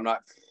holiday. I'm like,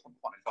 I'm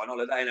going on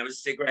holiday and have a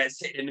cigarette,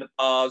 sitting in the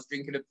bars,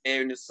 drinking a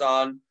beer in the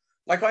sun.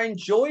 Like, I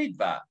enjoyed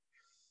that.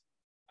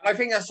 And I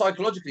think that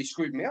psychologically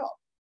screwed me up.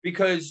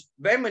 Because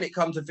then when it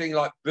comes to things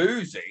like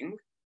boozing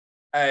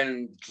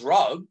and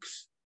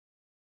drugs,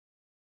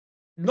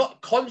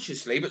 not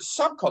consciously, but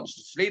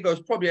subconsciously, there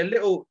was probably a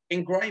little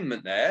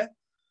ingrainment there.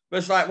 But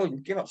it's like, well,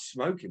 give up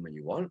smoking when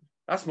you want.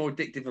 That's more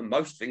addictive than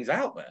most things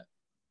out there.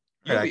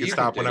 I can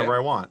stop whenever I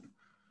want.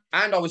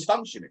 And I was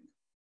functioning.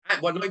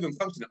 And well, not even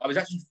functioning, I was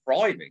actually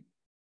thriving.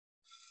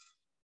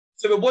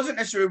 So there wasn't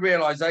necessarily a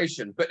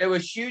realization, but there were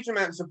huge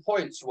amounts of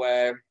points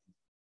where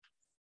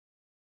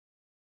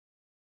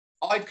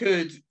I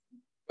could,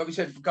 like we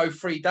said, go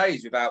 3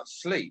 days without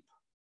sleep.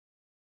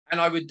 And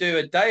I would do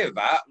a day of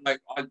that. Like,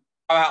 I'd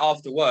go out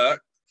after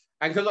work.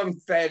 And because I'm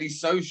fairly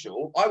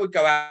social, I would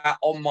go out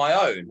on my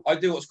own. I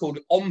do what's called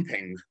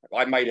omping.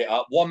 I made it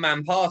up,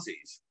 one-man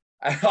parties.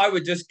 And I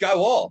would just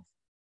go off.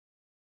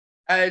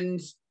 And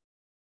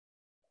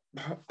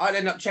I'd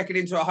end up checking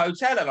into a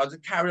hotel and I'd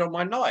just carry on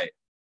my night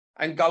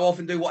and go off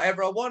and do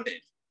whatever I wanted.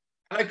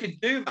 And I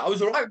could do that. I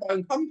was all right with my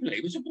own company.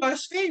 It was the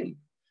worst thing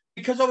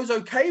because I was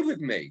okay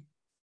with me.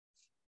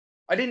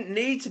 I didn't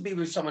need to be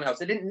with someone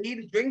else. I didn't need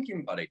a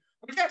drinking buddy.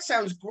 Which that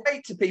sounds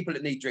great to people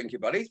that need drinking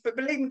buddies, but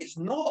believe me, it's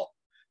not.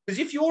 Because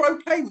if you're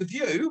okay with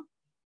you,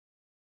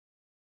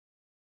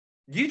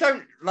 you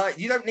don't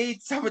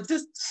need someone to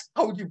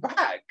hold you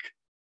back.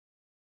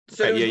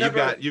 So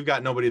you've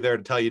got nobody there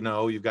to tell you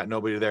no. You've got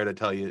nobody there to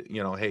tell you,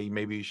 hey,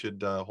 maybe you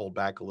should hold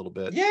back a little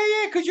bit.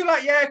 Yeah, because you're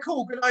like, yeah,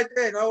 cool, good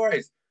idea, no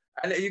worries.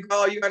 And then you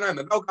go, you go home,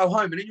 and I'll go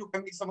home, and then you'll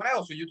go meet someone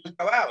else, or you just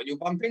go out and you'll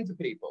bump into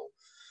people.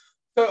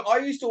 So I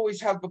used to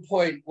always have the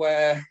point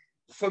where,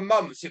 for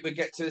months, it would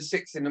get to the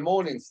 6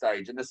 a.m.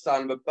 stage, and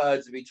the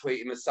birds would be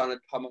tweeting, the sun had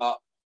come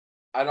up,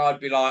 and I'd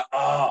be like,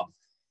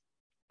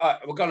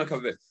 we're going to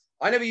cover this.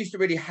 I never used to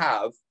really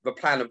have the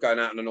plan of going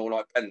out on an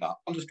all-night bender.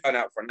 I'm just going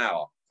out for an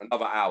hour,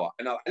 another hour.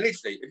 And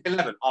literally, if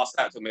 11, I'll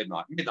stay out till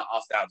midnight. Midnight,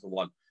 I'll stay out till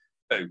 1,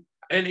 2. And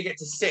then you get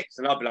to 6,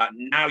 and I'll be like,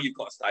 now you've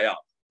got to stay up.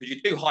 Because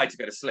you're too high to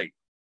go to sleep.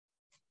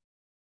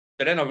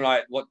 So then I'm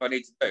like, what do I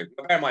need to do?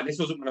 But bear in mind, this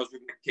wasn't when I was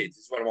with my kids.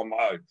 This is when I'm on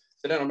my own.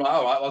 So then I'm like,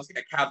 all right, well, I'll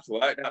get a cab to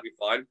work. That'll be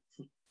fine.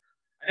 And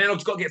then I've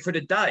just got to get through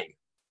the day.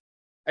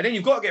 And then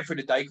you've got to get through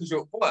the day because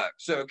you're at work.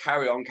 So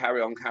carry on.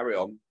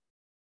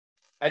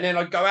 And then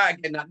I'd go out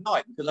again that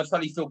night because I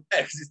suddenly feel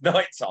better because it's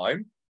night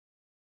time.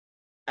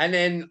 And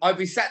then I'd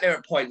be sat there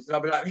at points and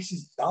I'd be like, this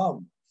is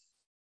dumb.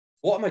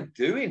 What am I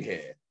doing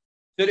here?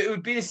 So it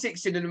would be the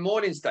 6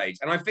 a.m. stage.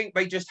 And I think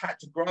they just had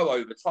to grow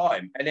over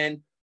time.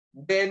 And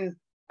then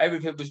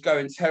everything was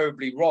going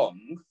terribly wrong.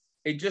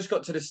 It just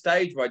got to the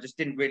stage where I just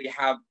didn't really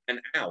have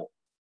an out.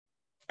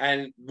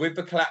 And with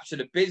the collapse of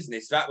the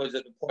business, that was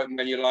at the point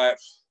when you're like,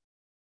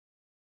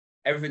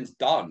 everything's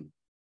done.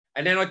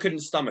 And then I couldn't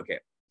stomach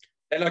it.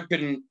 Then I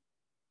couldn't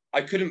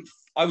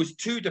I was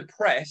too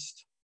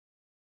depressed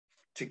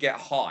to get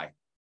high.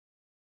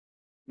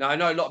 Now, I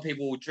know a lot of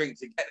people will drink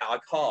to get that. I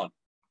can't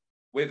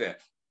with it.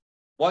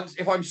 Once,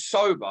 if I'm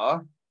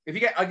sober, I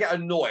get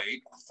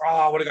annoyed,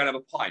 I want to go and have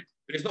a pint.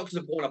 But it's not because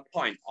I want a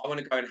pint. I want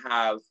to go and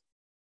have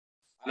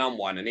an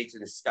unwind. I need to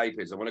escape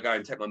it. I want to go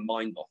and take my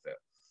mind off it.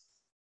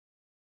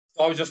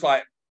 So I was just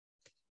like,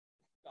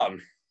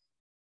 done.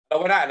 I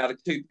went out and had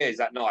 2 beers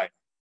that night.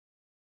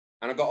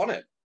 And I got on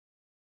it.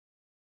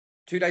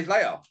 2 days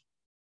later.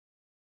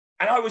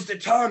 And I was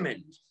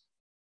determined.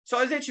 So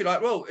I was literally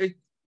like, well,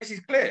 this is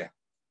clear.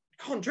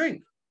 I can't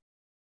drink.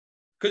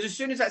 Because as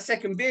soon as that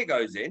second beer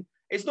goes in,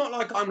 it's not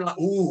like I'm like,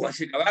 oh, I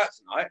should go out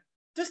tonight.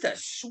 Just that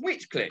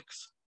switch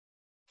clicks.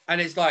 And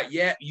it's like,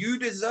 yeah, you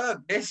deserve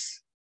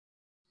this.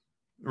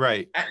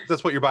 Right.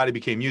 That's what your body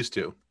became used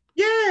to.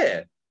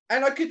 Yeah.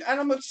 And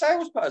I'm a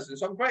salesperson,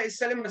 so I'm great at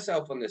selling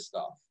myself on this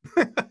stuff.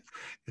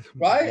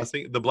 Right?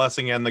 The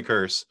blessing and the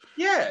curse.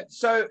 Yeah.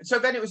 So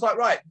then it was like,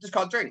 right, just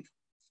can't drink.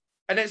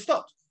 And then it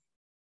stopped.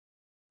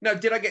 No,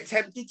 did I get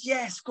tempted?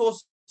 Yes, of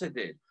course I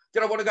did.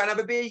 Did I want to go and have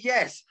a beer?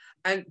 Yes.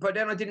 But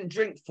then I didn't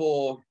drink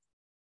for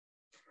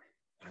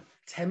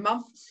 10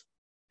 months.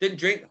 Didn't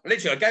drink.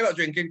 Literally, I gave up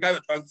drinking, gave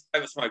up drugs,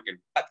 gave up smoking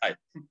that day.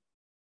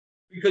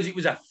 Because it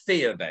was a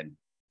fear then.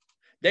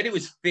 Then it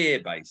was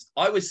fear-based.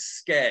 I was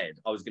scared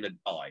I was going to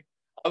die.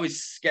 I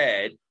was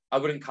scared I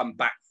wouldn't come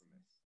back from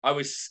it. I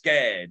was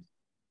scared.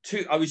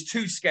 I was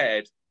too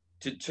scared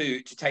to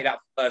take that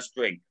first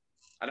drink.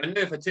 And I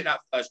knew if I took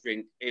that first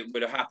drink, it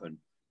would have happened.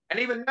 And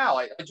even now,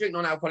 I drink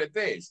non-alcoholic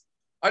beers.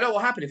 I know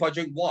what happened if I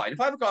drink wine. If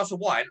I have a glass of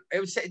wine,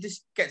 it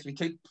just gets me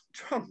too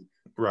drunk.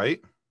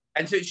 Right.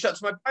 And so it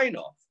shuts my brain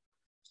off.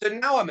 So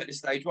now I'm at the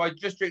stage where I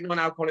just drink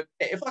non-alcoholic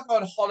beer. If I go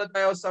on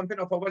holiday or something,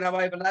 or if I went out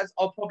with lads,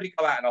 I'll probably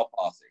go out and I'll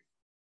party.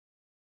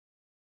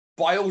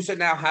 But I also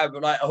now have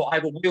I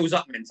have a wheels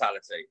up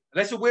mentality.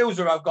 Unless the wheels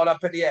are I've got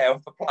up in the air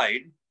off the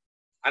plane,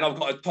 and I've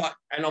got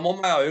and I'm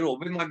on my own or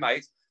with my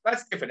mates,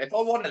 that's different. If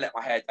I want to let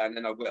my hair down,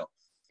 then I will.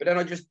 But then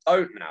I just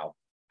don't now.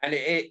 And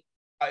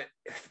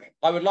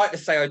I would like to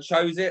say I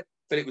chose it,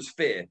 but it was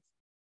fear.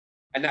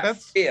 And that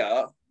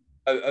fear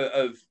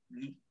of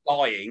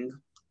dying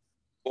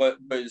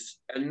was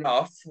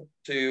enough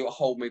to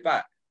hold me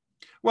back.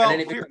 Well,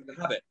 and then it becomes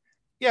a habit.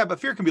 Yeah, but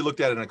fear can be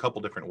looked at in a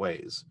couple different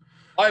ways.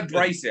 I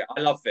embrace it. I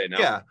love fear now.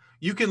 Yeah,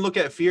 you can look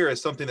at fear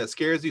as something that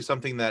scares you,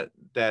 something that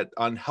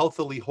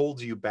unhealthily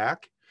holds you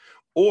back,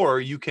 or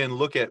you can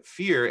look at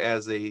fear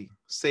as a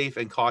safe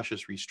and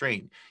cautious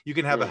restraint. You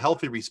can have a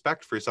healthy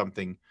respect for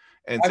something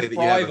and say that you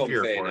have a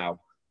fear for now. it.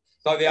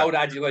 So the old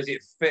adage was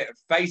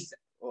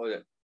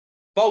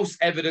false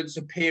evidence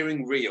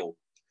appearing real.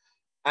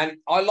 And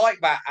I like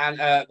that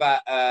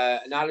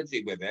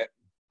analogy with it,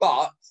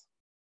 but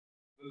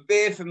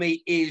fear for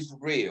me is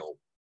real.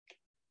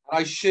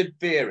 I should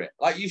fear it.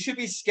 Like, you should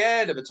be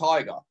scared of a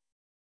tiger,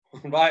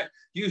 right?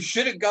 You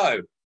shouldn't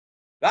go,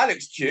 that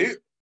looks cute.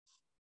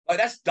 Like,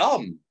 that's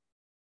dumb.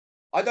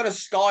 I done a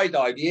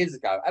skydive years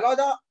ago, and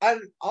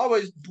I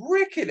was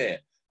bricking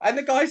it. And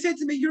the guy said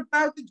to me, you're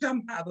about to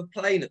jump out of a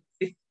plane at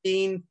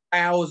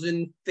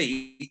 15,000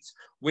 feet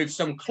with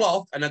some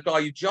cloth and a guy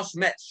you just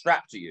met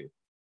strapped to you.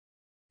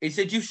 He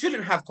said, you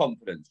shouldn't have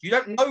confidence. You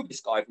don't know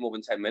this guy for more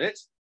than 10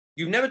 minutes.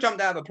 You've never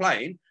jumped out of a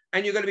plane,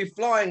 and you're going to be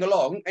flying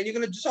along, and you're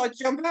going to decide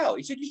to jump out.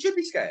 He said, you should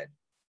be scared.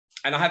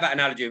 And I have that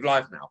analogy of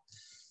life now.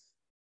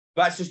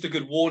 That's just a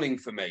good warning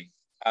for me,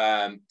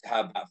 to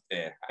have that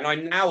fear. And I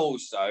now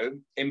also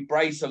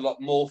embrace a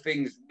lot more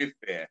things with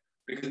fear,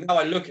 because now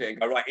I look at it and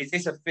go, right, is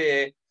this a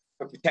fear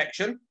for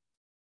protection,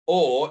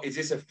 or is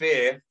this a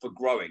fear for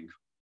growing?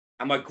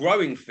 And my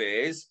growing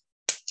fears,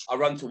 I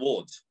run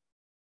towards.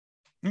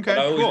 Okay,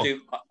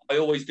 I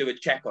always do a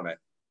check on it.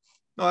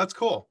 No, that's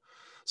cool.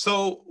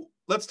 So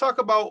let's talk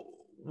about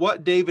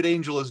what David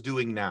Angel is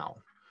doing now.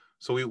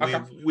 So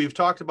we've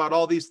talked about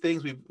all these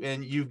things.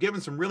 And you've given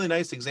some really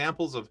nice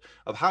examples of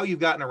how you've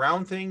gotten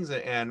around things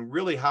and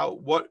really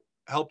what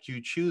helped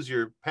you choose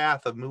your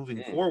path of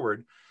moving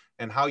forward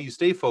and how you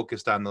stay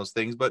focused on those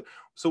things. But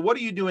so what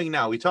are you doing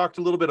now? We talked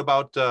a little bit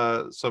about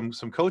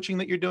some coaching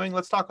that you're doing.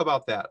 Let's talk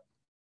about that.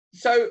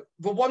 So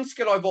the one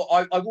skill I've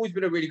always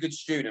been a really good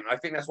student. I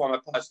think that's why my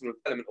personal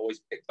development always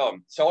picked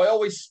on. So I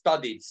always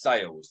studied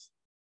sales.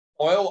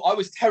 I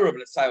was terrible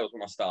at sales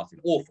when I started.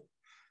 Awful.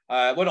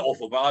 Well, not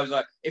awful, but I was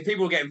like, if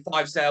people were getting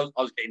 5 sales,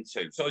 I was getting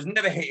 2. So I was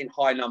never hitting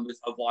high numbers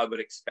of what I would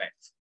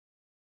expect.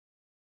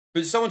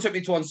 But someone took me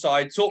to one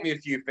side, taught me a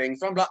few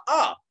things. And I'm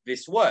like,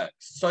 this works.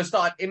 So I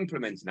started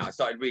implementing that. I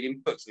started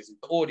reading books, listening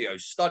to audio,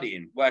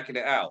 studying, working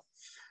it out.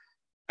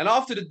 And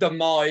after the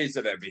demise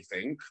of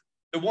everything,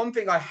 the one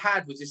thing I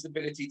had was this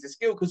ability to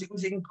skill, because it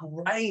was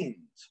ingrained.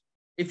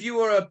 If you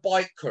were a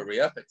bike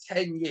courier for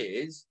 10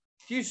 years,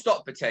 if you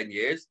stop for 10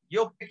 years,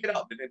 you'll pick it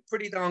up with it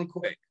pretty darn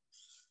quick.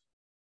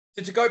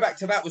 So to go back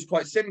to that was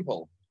quite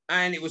simple.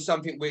 And it was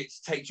something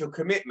which takes your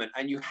commitment,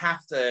 and you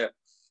have to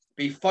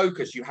be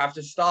focused. You have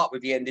to start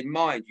with the end in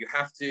mind. You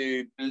have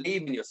to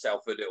believe in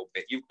yourself a little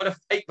bit. You've got to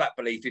fake that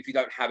belief if you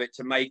don't have it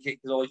to make it,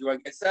 because otherwise you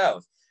won't get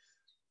sales.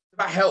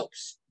 That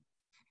helps.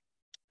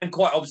 And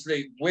quite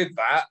obviously with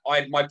that,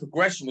 my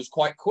progression was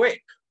quite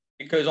quick,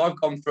 because I've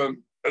gone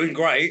from doing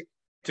great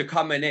to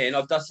coming in,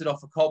 I've dusted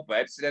off a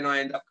cobweb, so then I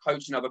end up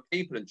coaching other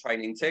people and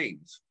training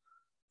teams.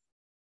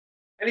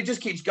 And it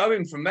just keeps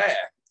going from there.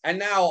 And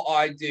now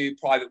I do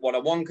private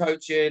one-on-one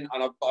coaching,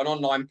 and I've got an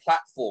online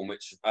platform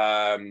which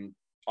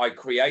I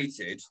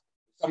created.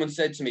 Someone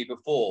said to me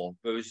before,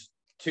 there was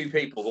two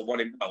people that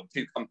wanted, well,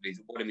 two companies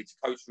that wanted me to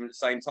coach them at the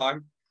same time.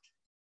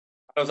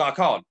 And I was like, I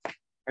can't.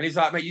 And he's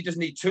like, mate, you just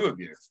need two of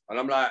you. And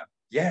I'm like,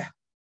 yeah.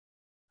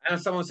 And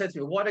someone said to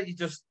me, why don't you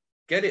just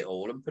get it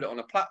all and put it on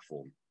a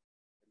platform?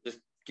 Just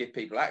give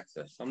people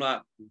access. I'm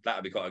like, that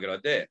would be quite a good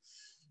idea.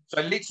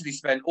 So I literally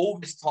spent all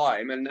this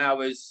time, and now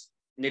there's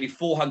nearly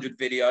 400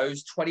 videos,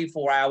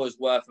 24 hours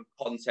worth of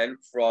content,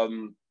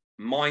 from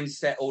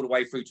mindset all the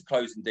way through to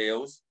closing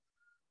deals.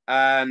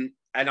 And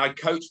I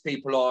coach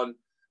people on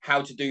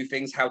how to do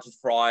things, how to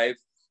thrive,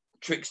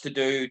 tricks to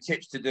do,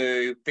 tips to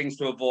do, things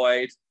to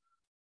avoid,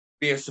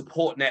 be a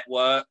support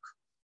network,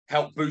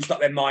 help boost up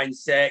their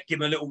mindset, give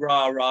them a little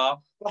rah-rah,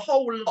 the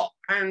whole lot,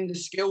 and the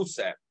skill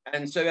set.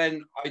 And so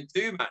then I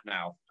do that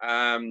now.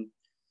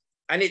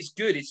 And it's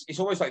good. It's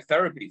almost like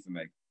therapy for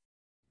me,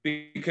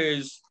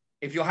 because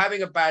if you're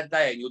having a bad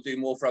day and you'll do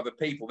more for other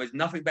people, there's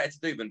nothing better to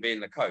do than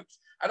being a coach.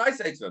 And I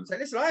say to them,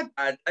 listen, I have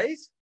bad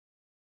days,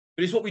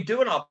 but it's what we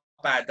do on our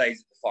bad days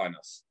that define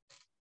us.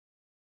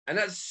 And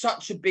that's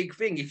such a big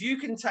thing. If you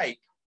can take,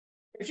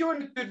 if you're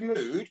in a good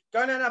mood,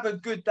 going and have a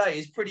good day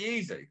is pretty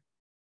easy.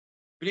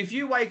 But if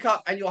you wake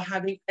up and you're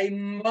having a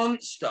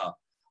monster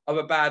of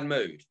a bad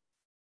mood,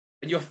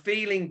 and you're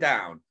feeling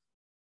down,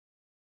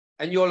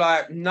 and you're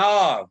like,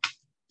 no,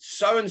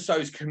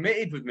 so-and-so's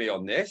committed with me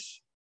on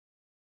this,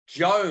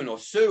 Joan or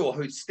Sue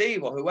or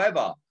Steve or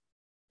whoever,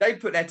 they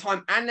put their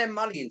time and their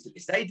money into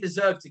this. They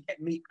deserve to get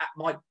me at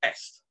my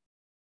best.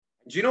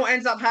 Do you know what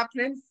ends up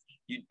happening?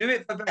 You do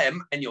it for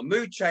them and your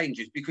mood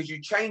changes, because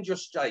you change your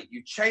state,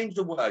 you change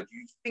the word,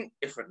 you think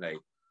differently,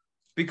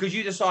 because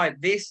you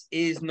decide, this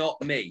is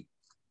not me.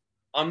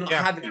 I'm not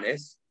having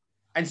this.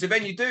 And so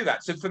then you do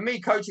that. So for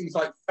me, coaching is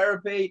like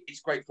therapy. It's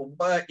great for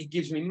work. It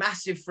gives me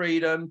massive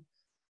freedom.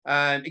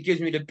 It gives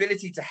me the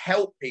ability to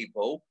help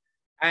people.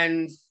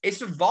 And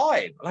it's a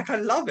vibe. Like, I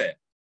love it,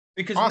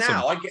 because awesome.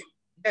 Now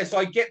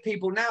I get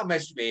people now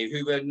message me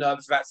who are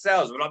nervous about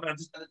sales. Well, I've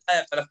just done a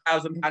day,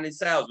 I've done £1,000 in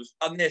sales.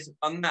 I've done this,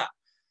 I've done that.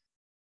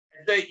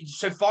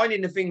 So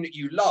finding the thing that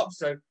you love.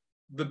 So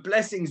the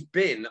blessing's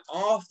been,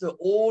 after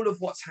all of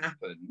what's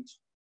happened,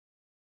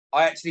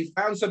 I actually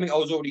found something I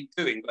was already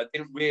doing, but I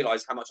didn't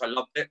realize how much I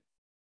loved it.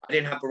 I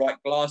didn't have the right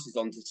glasses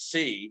on to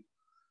see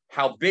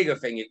how big a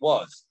thing it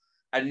was.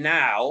 And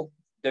now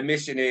the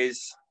mission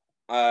is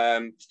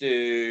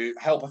to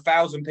help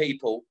 1,000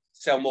 people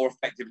sell more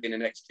effectively in the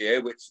next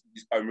year, which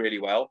is going really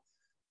well.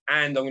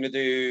 And I'm going to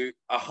do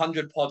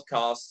 100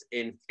 podcasts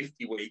in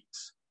 50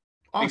 weeks.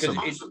 Awesome.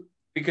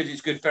 Because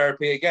it's good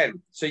therapy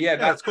again. So yeah,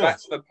 that's cool.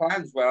 That's the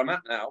plans where I'm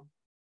at now.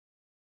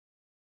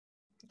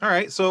 All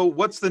right. So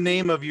what's the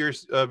name of your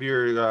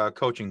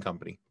coaching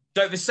company?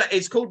 So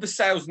it's called The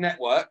Sales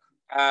Network.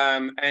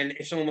 And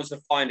if someone wants to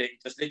find it,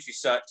 just literally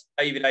search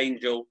David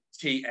Angel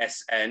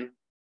TSN.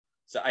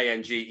 So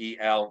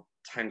ANGEL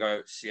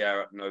Tango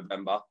Sierra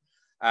November.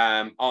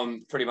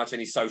 On pretty much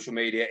any social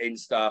media,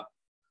 Insta,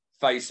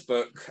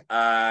 Facebook.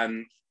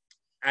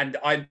 And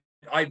I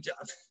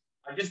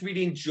just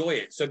really enjoy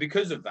it. So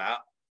because of that,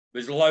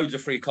 there's loads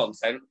of free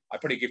content. I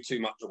probably give too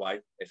much away,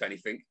 if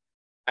anything.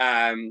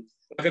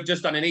 Like, I've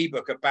just done an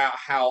ebook about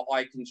how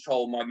I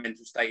control my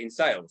mental state in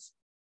sales.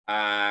 So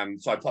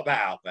I put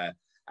that out there.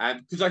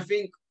 Because I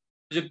think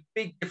there's a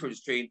big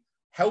difference between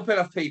helping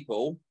enough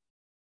people.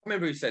 I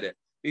remember who said it.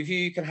 If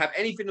you can have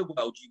anything in the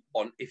world you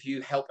want, if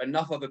you help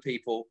enough other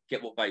people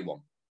get what they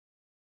want.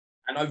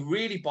 And I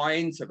really buy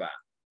into that.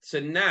 So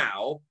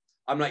now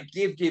I'm like,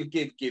 give.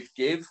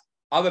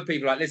 Other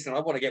people are like, listen, I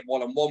want to get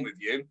one-on-one with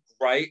you.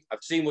 Great.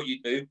 I've seen what you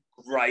do.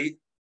 Great.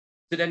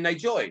 So then they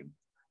join.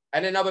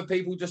 And then other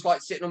people just like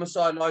sitting on the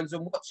sidelines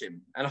and watching.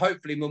 And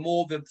hopefully the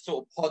more the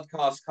sort of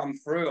podcasts come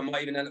through, I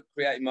might even end up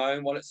creating my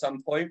own one at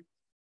some point.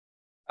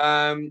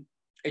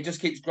 It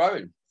just keeps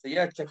growing. So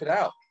yeah, check it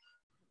out.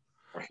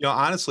 You know,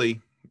 honestly,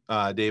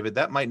 David,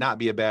 that might not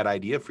be a bad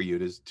idea for you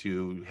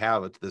to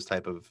have this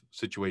type of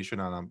situation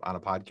on a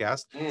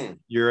podcast.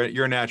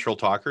 You're a natural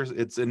talker.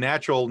 It's a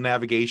natural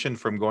navigation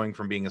from going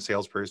from being a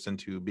salesperson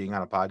to being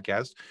on a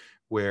podcast,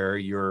 where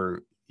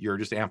you're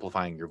just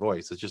amplifying your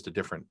voice. It's just a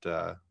different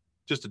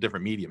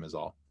medium is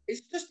all.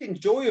 It's just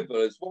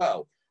enjoyable as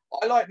well.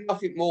 I like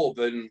nothing more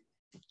than,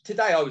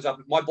 today I was up,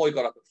 my boy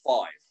got up at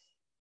 5.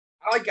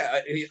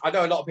 I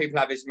know a lot of people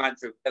have this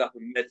mantra of get up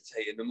and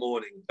meditate in the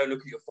morning. Don't look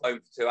at your phone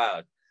for 2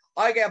 hours.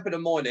 I get up in the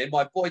morning,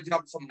 my boy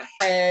jumps on my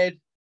head.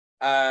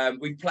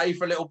 We play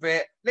for a little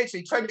bit.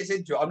 Literally 20 minutes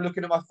into it, I'm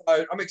looking at my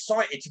phone. I'm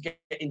excited to get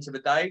into the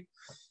day.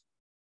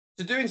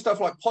 So doing stuff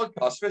like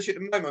podcasts, especially at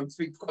the moment, I'm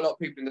speaking to quite a lot of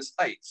people in the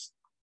States.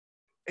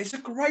 It's a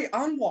great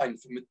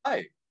unwind from the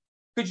day,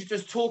 because you're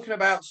just talking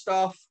about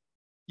stuff.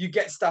 You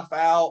get stuff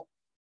out.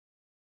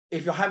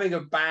 if you're having a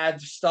bad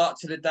start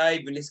to the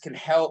day, then this can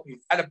help.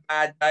 You've had a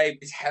bad day,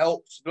 this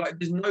helps. Like,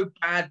 there's no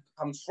bad that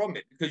comes from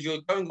it, because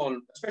you're going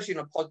on, especially in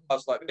a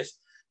podcast like this,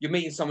 you're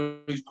meeting someone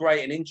who's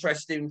great and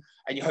interesting,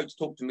 and you hope to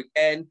talk to them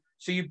again.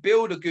 So you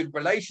build a good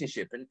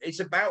relationship, and it's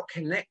about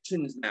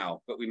connections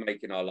now that we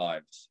make in our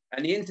lives.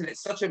 And the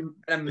internet's such an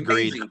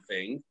amazing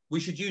thing. We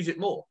should use it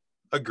more.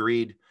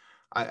 Agreed.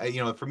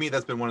 For me,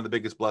 that's been one of the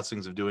biggest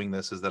blessings of doing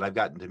this, is that I've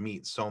gotten to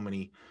meet so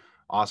many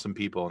awesome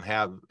people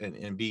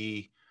and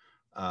be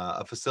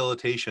a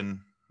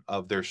facilitation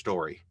of their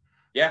story.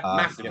 Yeah,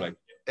 massively.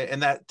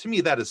 And that, to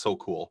me, that is so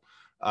cool.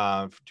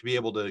 To be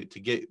able to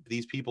get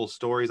these people's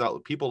stories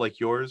out, people like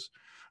yours,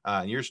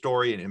 and your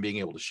story, and being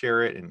able to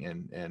share it,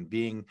 and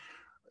being,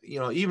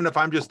 even if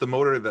I'm just the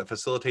motor that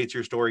facilitates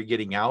your story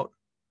getting out,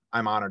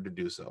 I'm honored to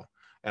do so.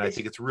 And I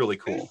think it's really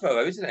cool,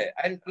 isn't it?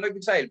 And like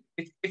we say,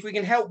 if we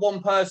can help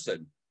one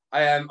person,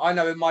 I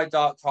know in my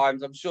dark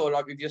times, I'm sure,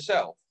 like with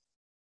yourself,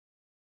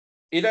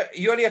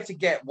 you only have to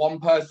get one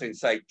person and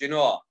say, do you know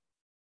what?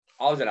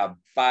 I was in a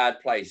bad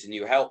place and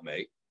you helped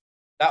me.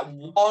 That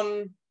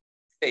one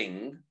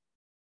thing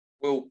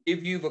will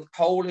give you the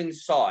coal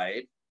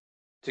inside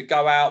to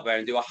go out there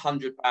and do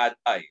 100 bad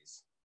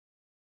days.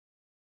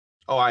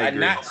 Oh, I agree.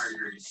 And that's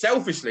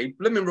selfishly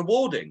blooming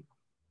rewarding.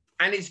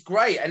 And it's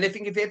great. And I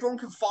think if everyone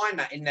can find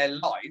that in their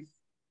life,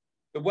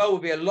 the world will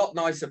be a lot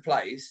nicer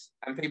place,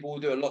 and people will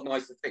do a lot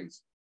nicer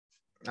things.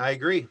 I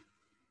agree.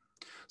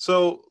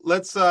 So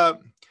let's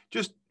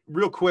just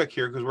real quick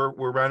here, because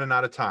we're running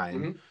out of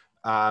time.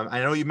 I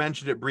know you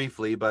mentioned it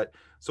briefly, but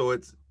so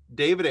it's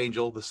David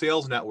Angel, the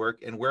Sales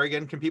Network, and where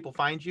again can people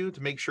find you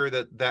to make sure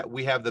that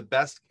we have the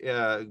best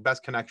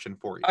connection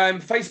for you?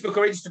 Facebook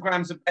or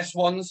Instagram's the best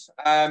ones.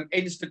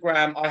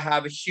 Instagram, I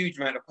have a huge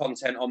amount of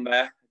content on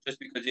there, just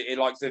because it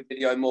likes the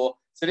video more.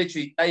 So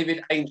literally,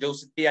 David Angel,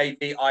 so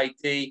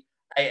DAVIDANGEL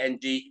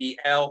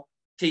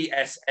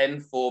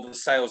TSN for the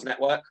Sales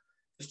Network.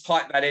 Just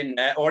type that in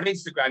there, or on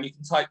Instagram you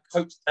can type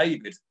Coach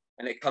David,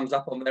 and it comes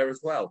up on there as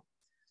well.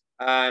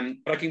 But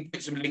I can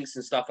put some links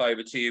and stuff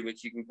over to you,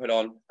 which you can put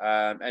on.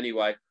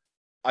 Anyway,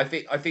 I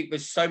think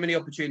there's so many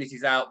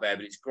opportunities out there,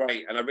 but it's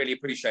great, and I really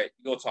appreciate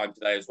your time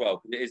today as well,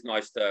 because it is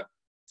nice to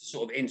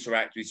sort of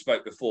interact. We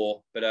spoke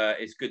before, but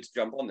it's good to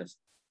jump on this.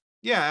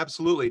 Yeah,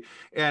 absolutely.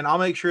 And I'll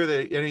make sure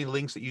that any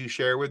links that you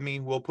share with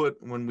me, we'll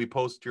put when we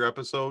post your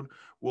episode,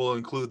 we'll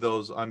include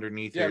those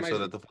underneath here, amazing, so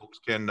that the folks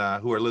can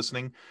who are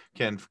listening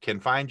can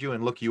find you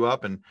and look you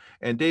up. And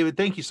David,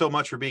 thank you so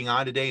much for being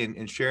on today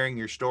and sharing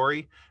your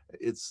story.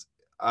 It's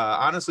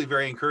honestly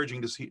very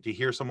encouraging to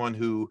hear someone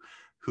who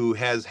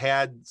has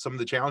had some of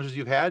the challenges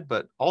you've had,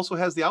 but also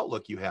has the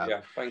outlook you have. Yeah,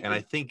 thank you.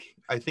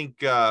 I think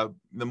the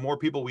more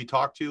people we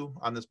talk to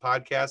on this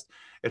podcast,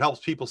 it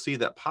helps people see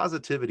that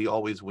positivity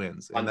always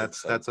wins. And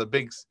 100%.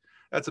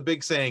 that's a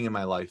big saying in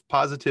my life.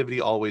 Positivity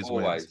always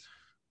wins.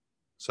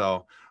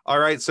 So, all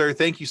right, sir,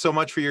 thank you so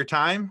much for your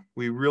time.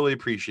 We really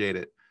appreciate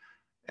it.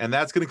 And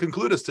that's going to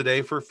conclude us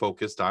today for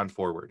Focused on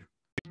Forward.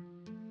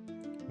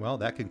 Well,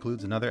 that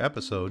concludes another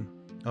episode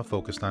of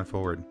Focused on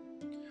Forward.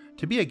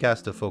 To be a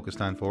guest of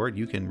Focused on Forward,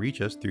 you can reach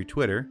us through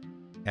Twitter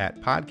at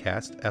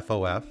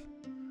PodcastFOF,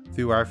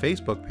 through our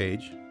Facebook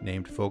page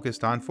named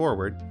Focused on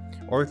Forward,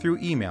 or through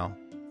email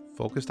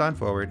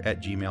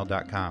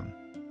focusedonforward@gmail.com.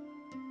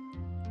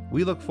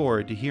 We look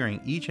forward to hearing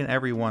each and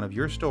every one of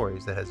your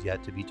stories that has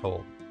yet to be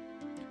told.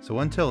 So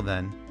until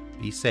then,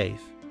 be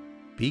safe,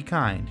 be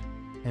kind,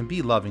 and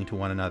be loving to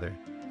one another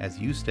as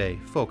you stay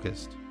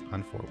focused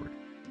on forward.